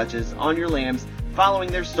finishing touches on your lambs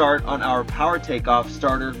following their start on our Power Takeoff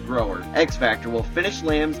Starter Grower. X Factor will finish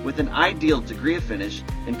lambs with an ideal degree of finish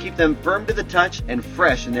and keep them firm to the touch and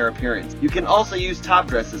fresh in their appearance. You can also use top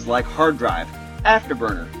dresses like Hard Drive,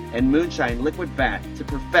 Afterburner, and Moonshine Liquid Fat to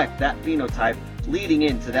perfect that phenotype leading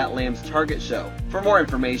into that lamb's target show. For more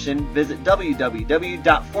information, visit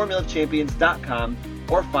www.formulaofchampions.com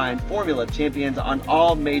or find Formula of Champions on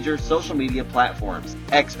all major social media platforms.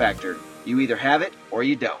 X Factor. You either have it or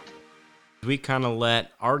you don't. We kind of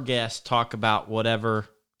let our guests talk about whatever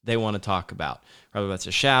they want to talk about, whether that's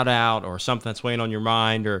a shout out or something that's weighing on your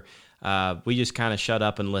mind, or we just kind of shut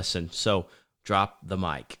up and listen. So drop the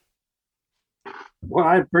mic. Well,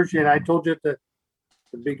 I appreciate it. I told you at the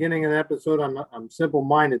beginning of the episode, I'm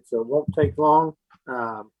simple-minded, so it won't take long.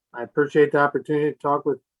 I appreciate the opportunity to talk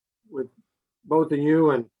with both of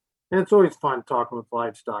you, and it's always fun talking with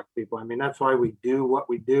livestock people. I mean, that's why we do what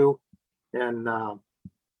we do, and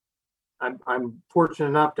I'm fortunate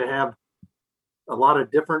enough to have a lot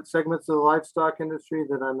of different segments of the livestock industry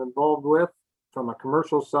that I'm involved with, from a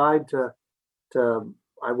commercial side to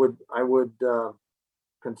I would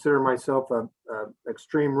consider myself a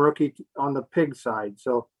extreme rookie on the pig side.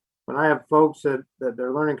 So when I have folks that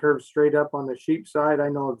their learning curve straight up on the sheep side, I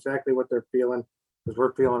know exactly what they're feeling because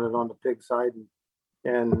we're feeling it on the pig side.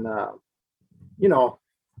 And you know,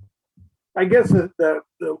 I guess the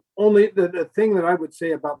thing that I would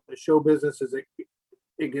say about the show business is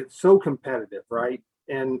it gets so competitive, right?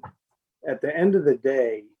 And at the end of the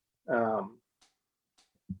day,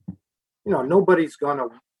 nobody's gonna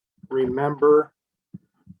remember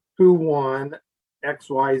who won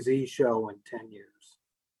XYZ show in 10 years.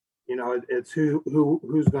 It's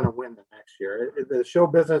who's going to win the next year. The show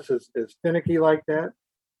business is finicky like that.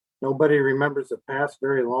 Nobody remembers the past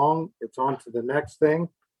very long. It's on to the next thing.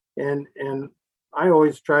 And I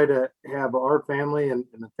always try to have our family and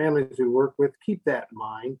the families we work with keep that in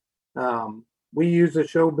mind. We use the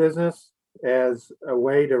show business as a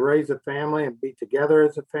way to raise a family and be together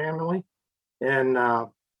as a family. And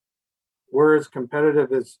we're as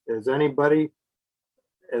competitive as anybody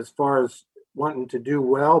as far as wanting to do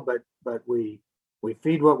well, but we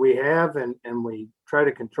feed what we have and we try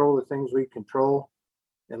to control the things we control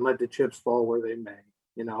and let the chips fall where they may,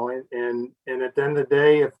 and at the end of the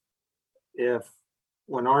day, if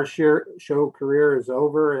when our show career is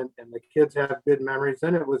over and the kids have good memories,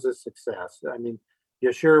 then it was a success. I mean,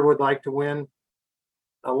 you sure would like to win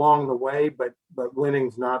along the way, but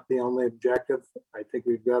winning's not the only objective. I think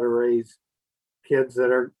we've got to raise kids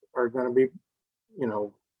that are going to be,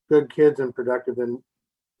 good kids and productive in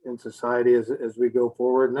society as we go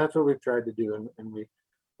forward. And that's what we've tried to do. And we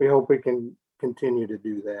hope we can continue to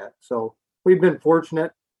do that. So we've been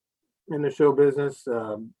fortunate in the show business.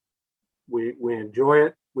 We enjoy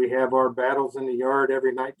it. We have our battles in the yard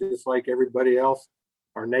every night, just like everybody else.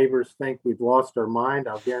 Our neighbors think we've lost our mind.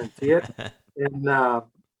 I'll guarantee it. And,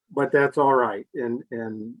 but that's all right. And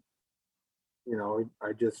I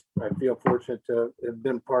feel fortunate to have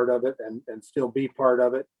been part of it and still be part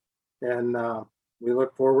of it. And we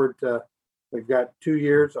look forward to, we've got 2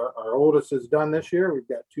 years. Our oldest is done this year. We've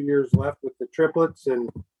got 2 years left with the triplets and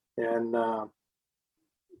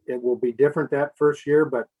it will be different that first year,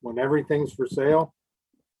 but when everything's for sale,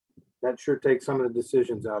 that sure takes some of the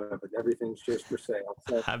decisions out of it. Everything's just for sale.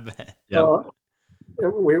 So, I bet. Yep.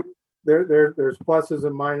 There's pluses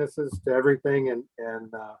and minuses to everything, and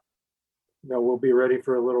we'll be ready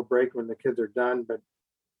for a little break when the kids are done, but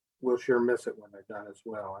we'll sure miss it when they're done as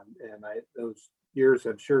well. And those years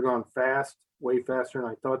have sure gone fast, way faster than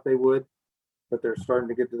I thought they would, but they're starting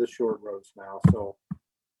to get to the short roads now. So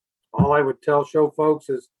all I would tell show folks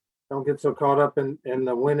is don't get so caught up in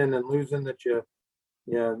the winning and losing that you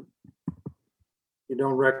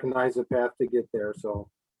don't recognize the path to get there. So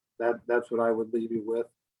that's what I would leave you with.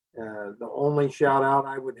 The only shout out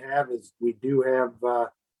I would have is we do have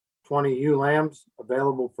 20 ewe lambs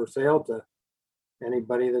available for sale to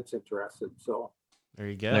anybody that's interested. So There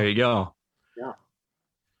you go. There you go. yeah.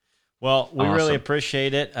 Well, we Awesome. really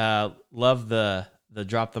appreciate it. Love the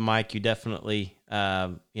drop the mic. You definitely,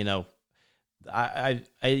 you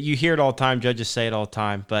hear it all the time. Judges say it all the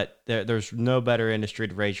time, but there's no better industry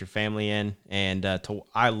to raise your family in. And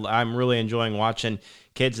I'm really enjoying watching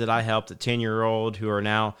kids that I helped, a 10-year-old who are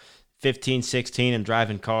now 15, 16 and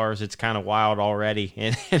driving cars. It's kind of wild already,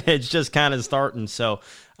 and it's just kind of starting. So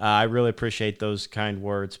I really appreciate those kind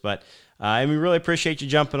words. But and we really appreciate you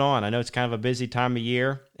jumping on. I know it's kind of a busy time of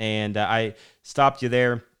year, and I stopped you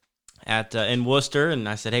there in Worcester, and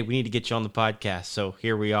I said, hey, we need to get you on the podcast. So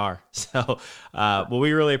here we are. So well,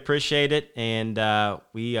 we really appreciate it, and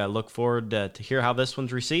we look forward to hear how this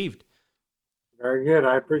one's received. Very good.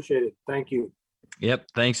 I appreciate it. Thank you. Yep.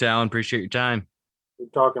 Thanks, Alan. Appreciate your time.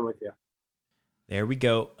 Good talking with you. There we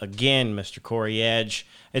go again, Mr. Corey Edge.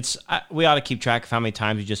 We ought to keep track of how many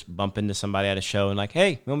times you just bump into somebody at a show and like, hey,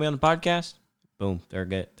 you want to be on the podcast? Boom,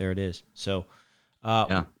 there it is. So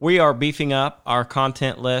we are beefing up our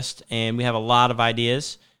content list, and we have a lot of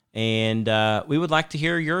ideas, and we would like to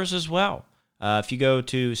hear yours as well. If you go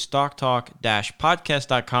to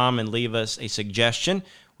stocktalk-podcast.com and leave us a suggestion,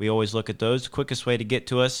 we always look at those. The quickest way to get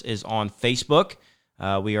to us is on Facebook.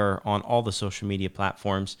 We are on all the social media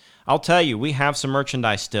platforms. I'll tell you, we have some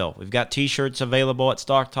merchandise still. We've got T-shirts available at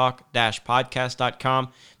stocktalk-podcast.com.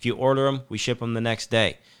 If you order them, we ship them the next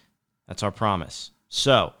day. That's our promise.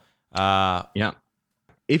 So, yeah.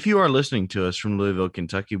 If you are listening to us from Louisville,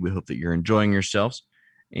 Kentucky, we hope that you're enjoying yourselves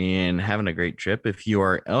and having a great trip. If you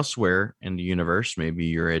are elsewhere in the universe, maybe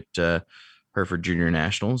you're at Hereford Junior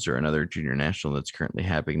Nationals or another junior national that's currently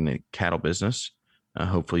happening in the cattle business.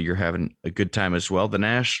 Hopefully you're having a good time as well. The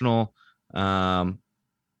national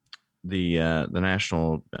the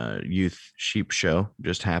National Youth Sheep Show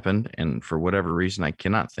just happened, and for whatever reason, I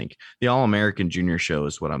cannot think. The All American Junior Show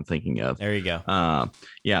is what I'm thinking of. There you go.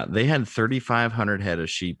 Yeah, they had 3,500 head of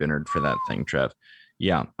sheep entered for that thing, Trev.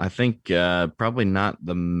 Yeah, I think probably not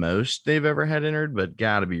the most they've ever had entered, but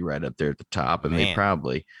got to be right up there at the top. And they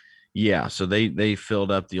probably, yeah. So they filled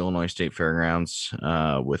up the Illinois State Fairgrounds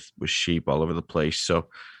with sheep all over the place. So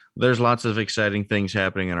there's lots of exciting things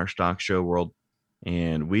happening in our stock show world,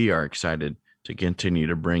 and we are excited to continue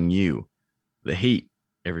to bring you the heat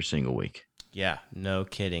every single week. Yeah, no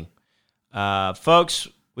kidding. Folks,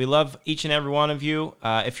 we love each and every one of you.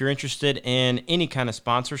 If you're interested in any kind of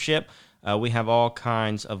sponsorship, we have all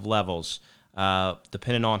kinds of levels.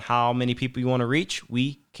 Depending on how many people you want to reach,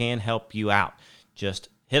 we can help you out. Just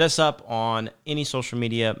hit us up on any social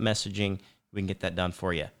media messaging. We can get that done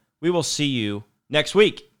for you. We will see you next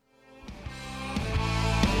week.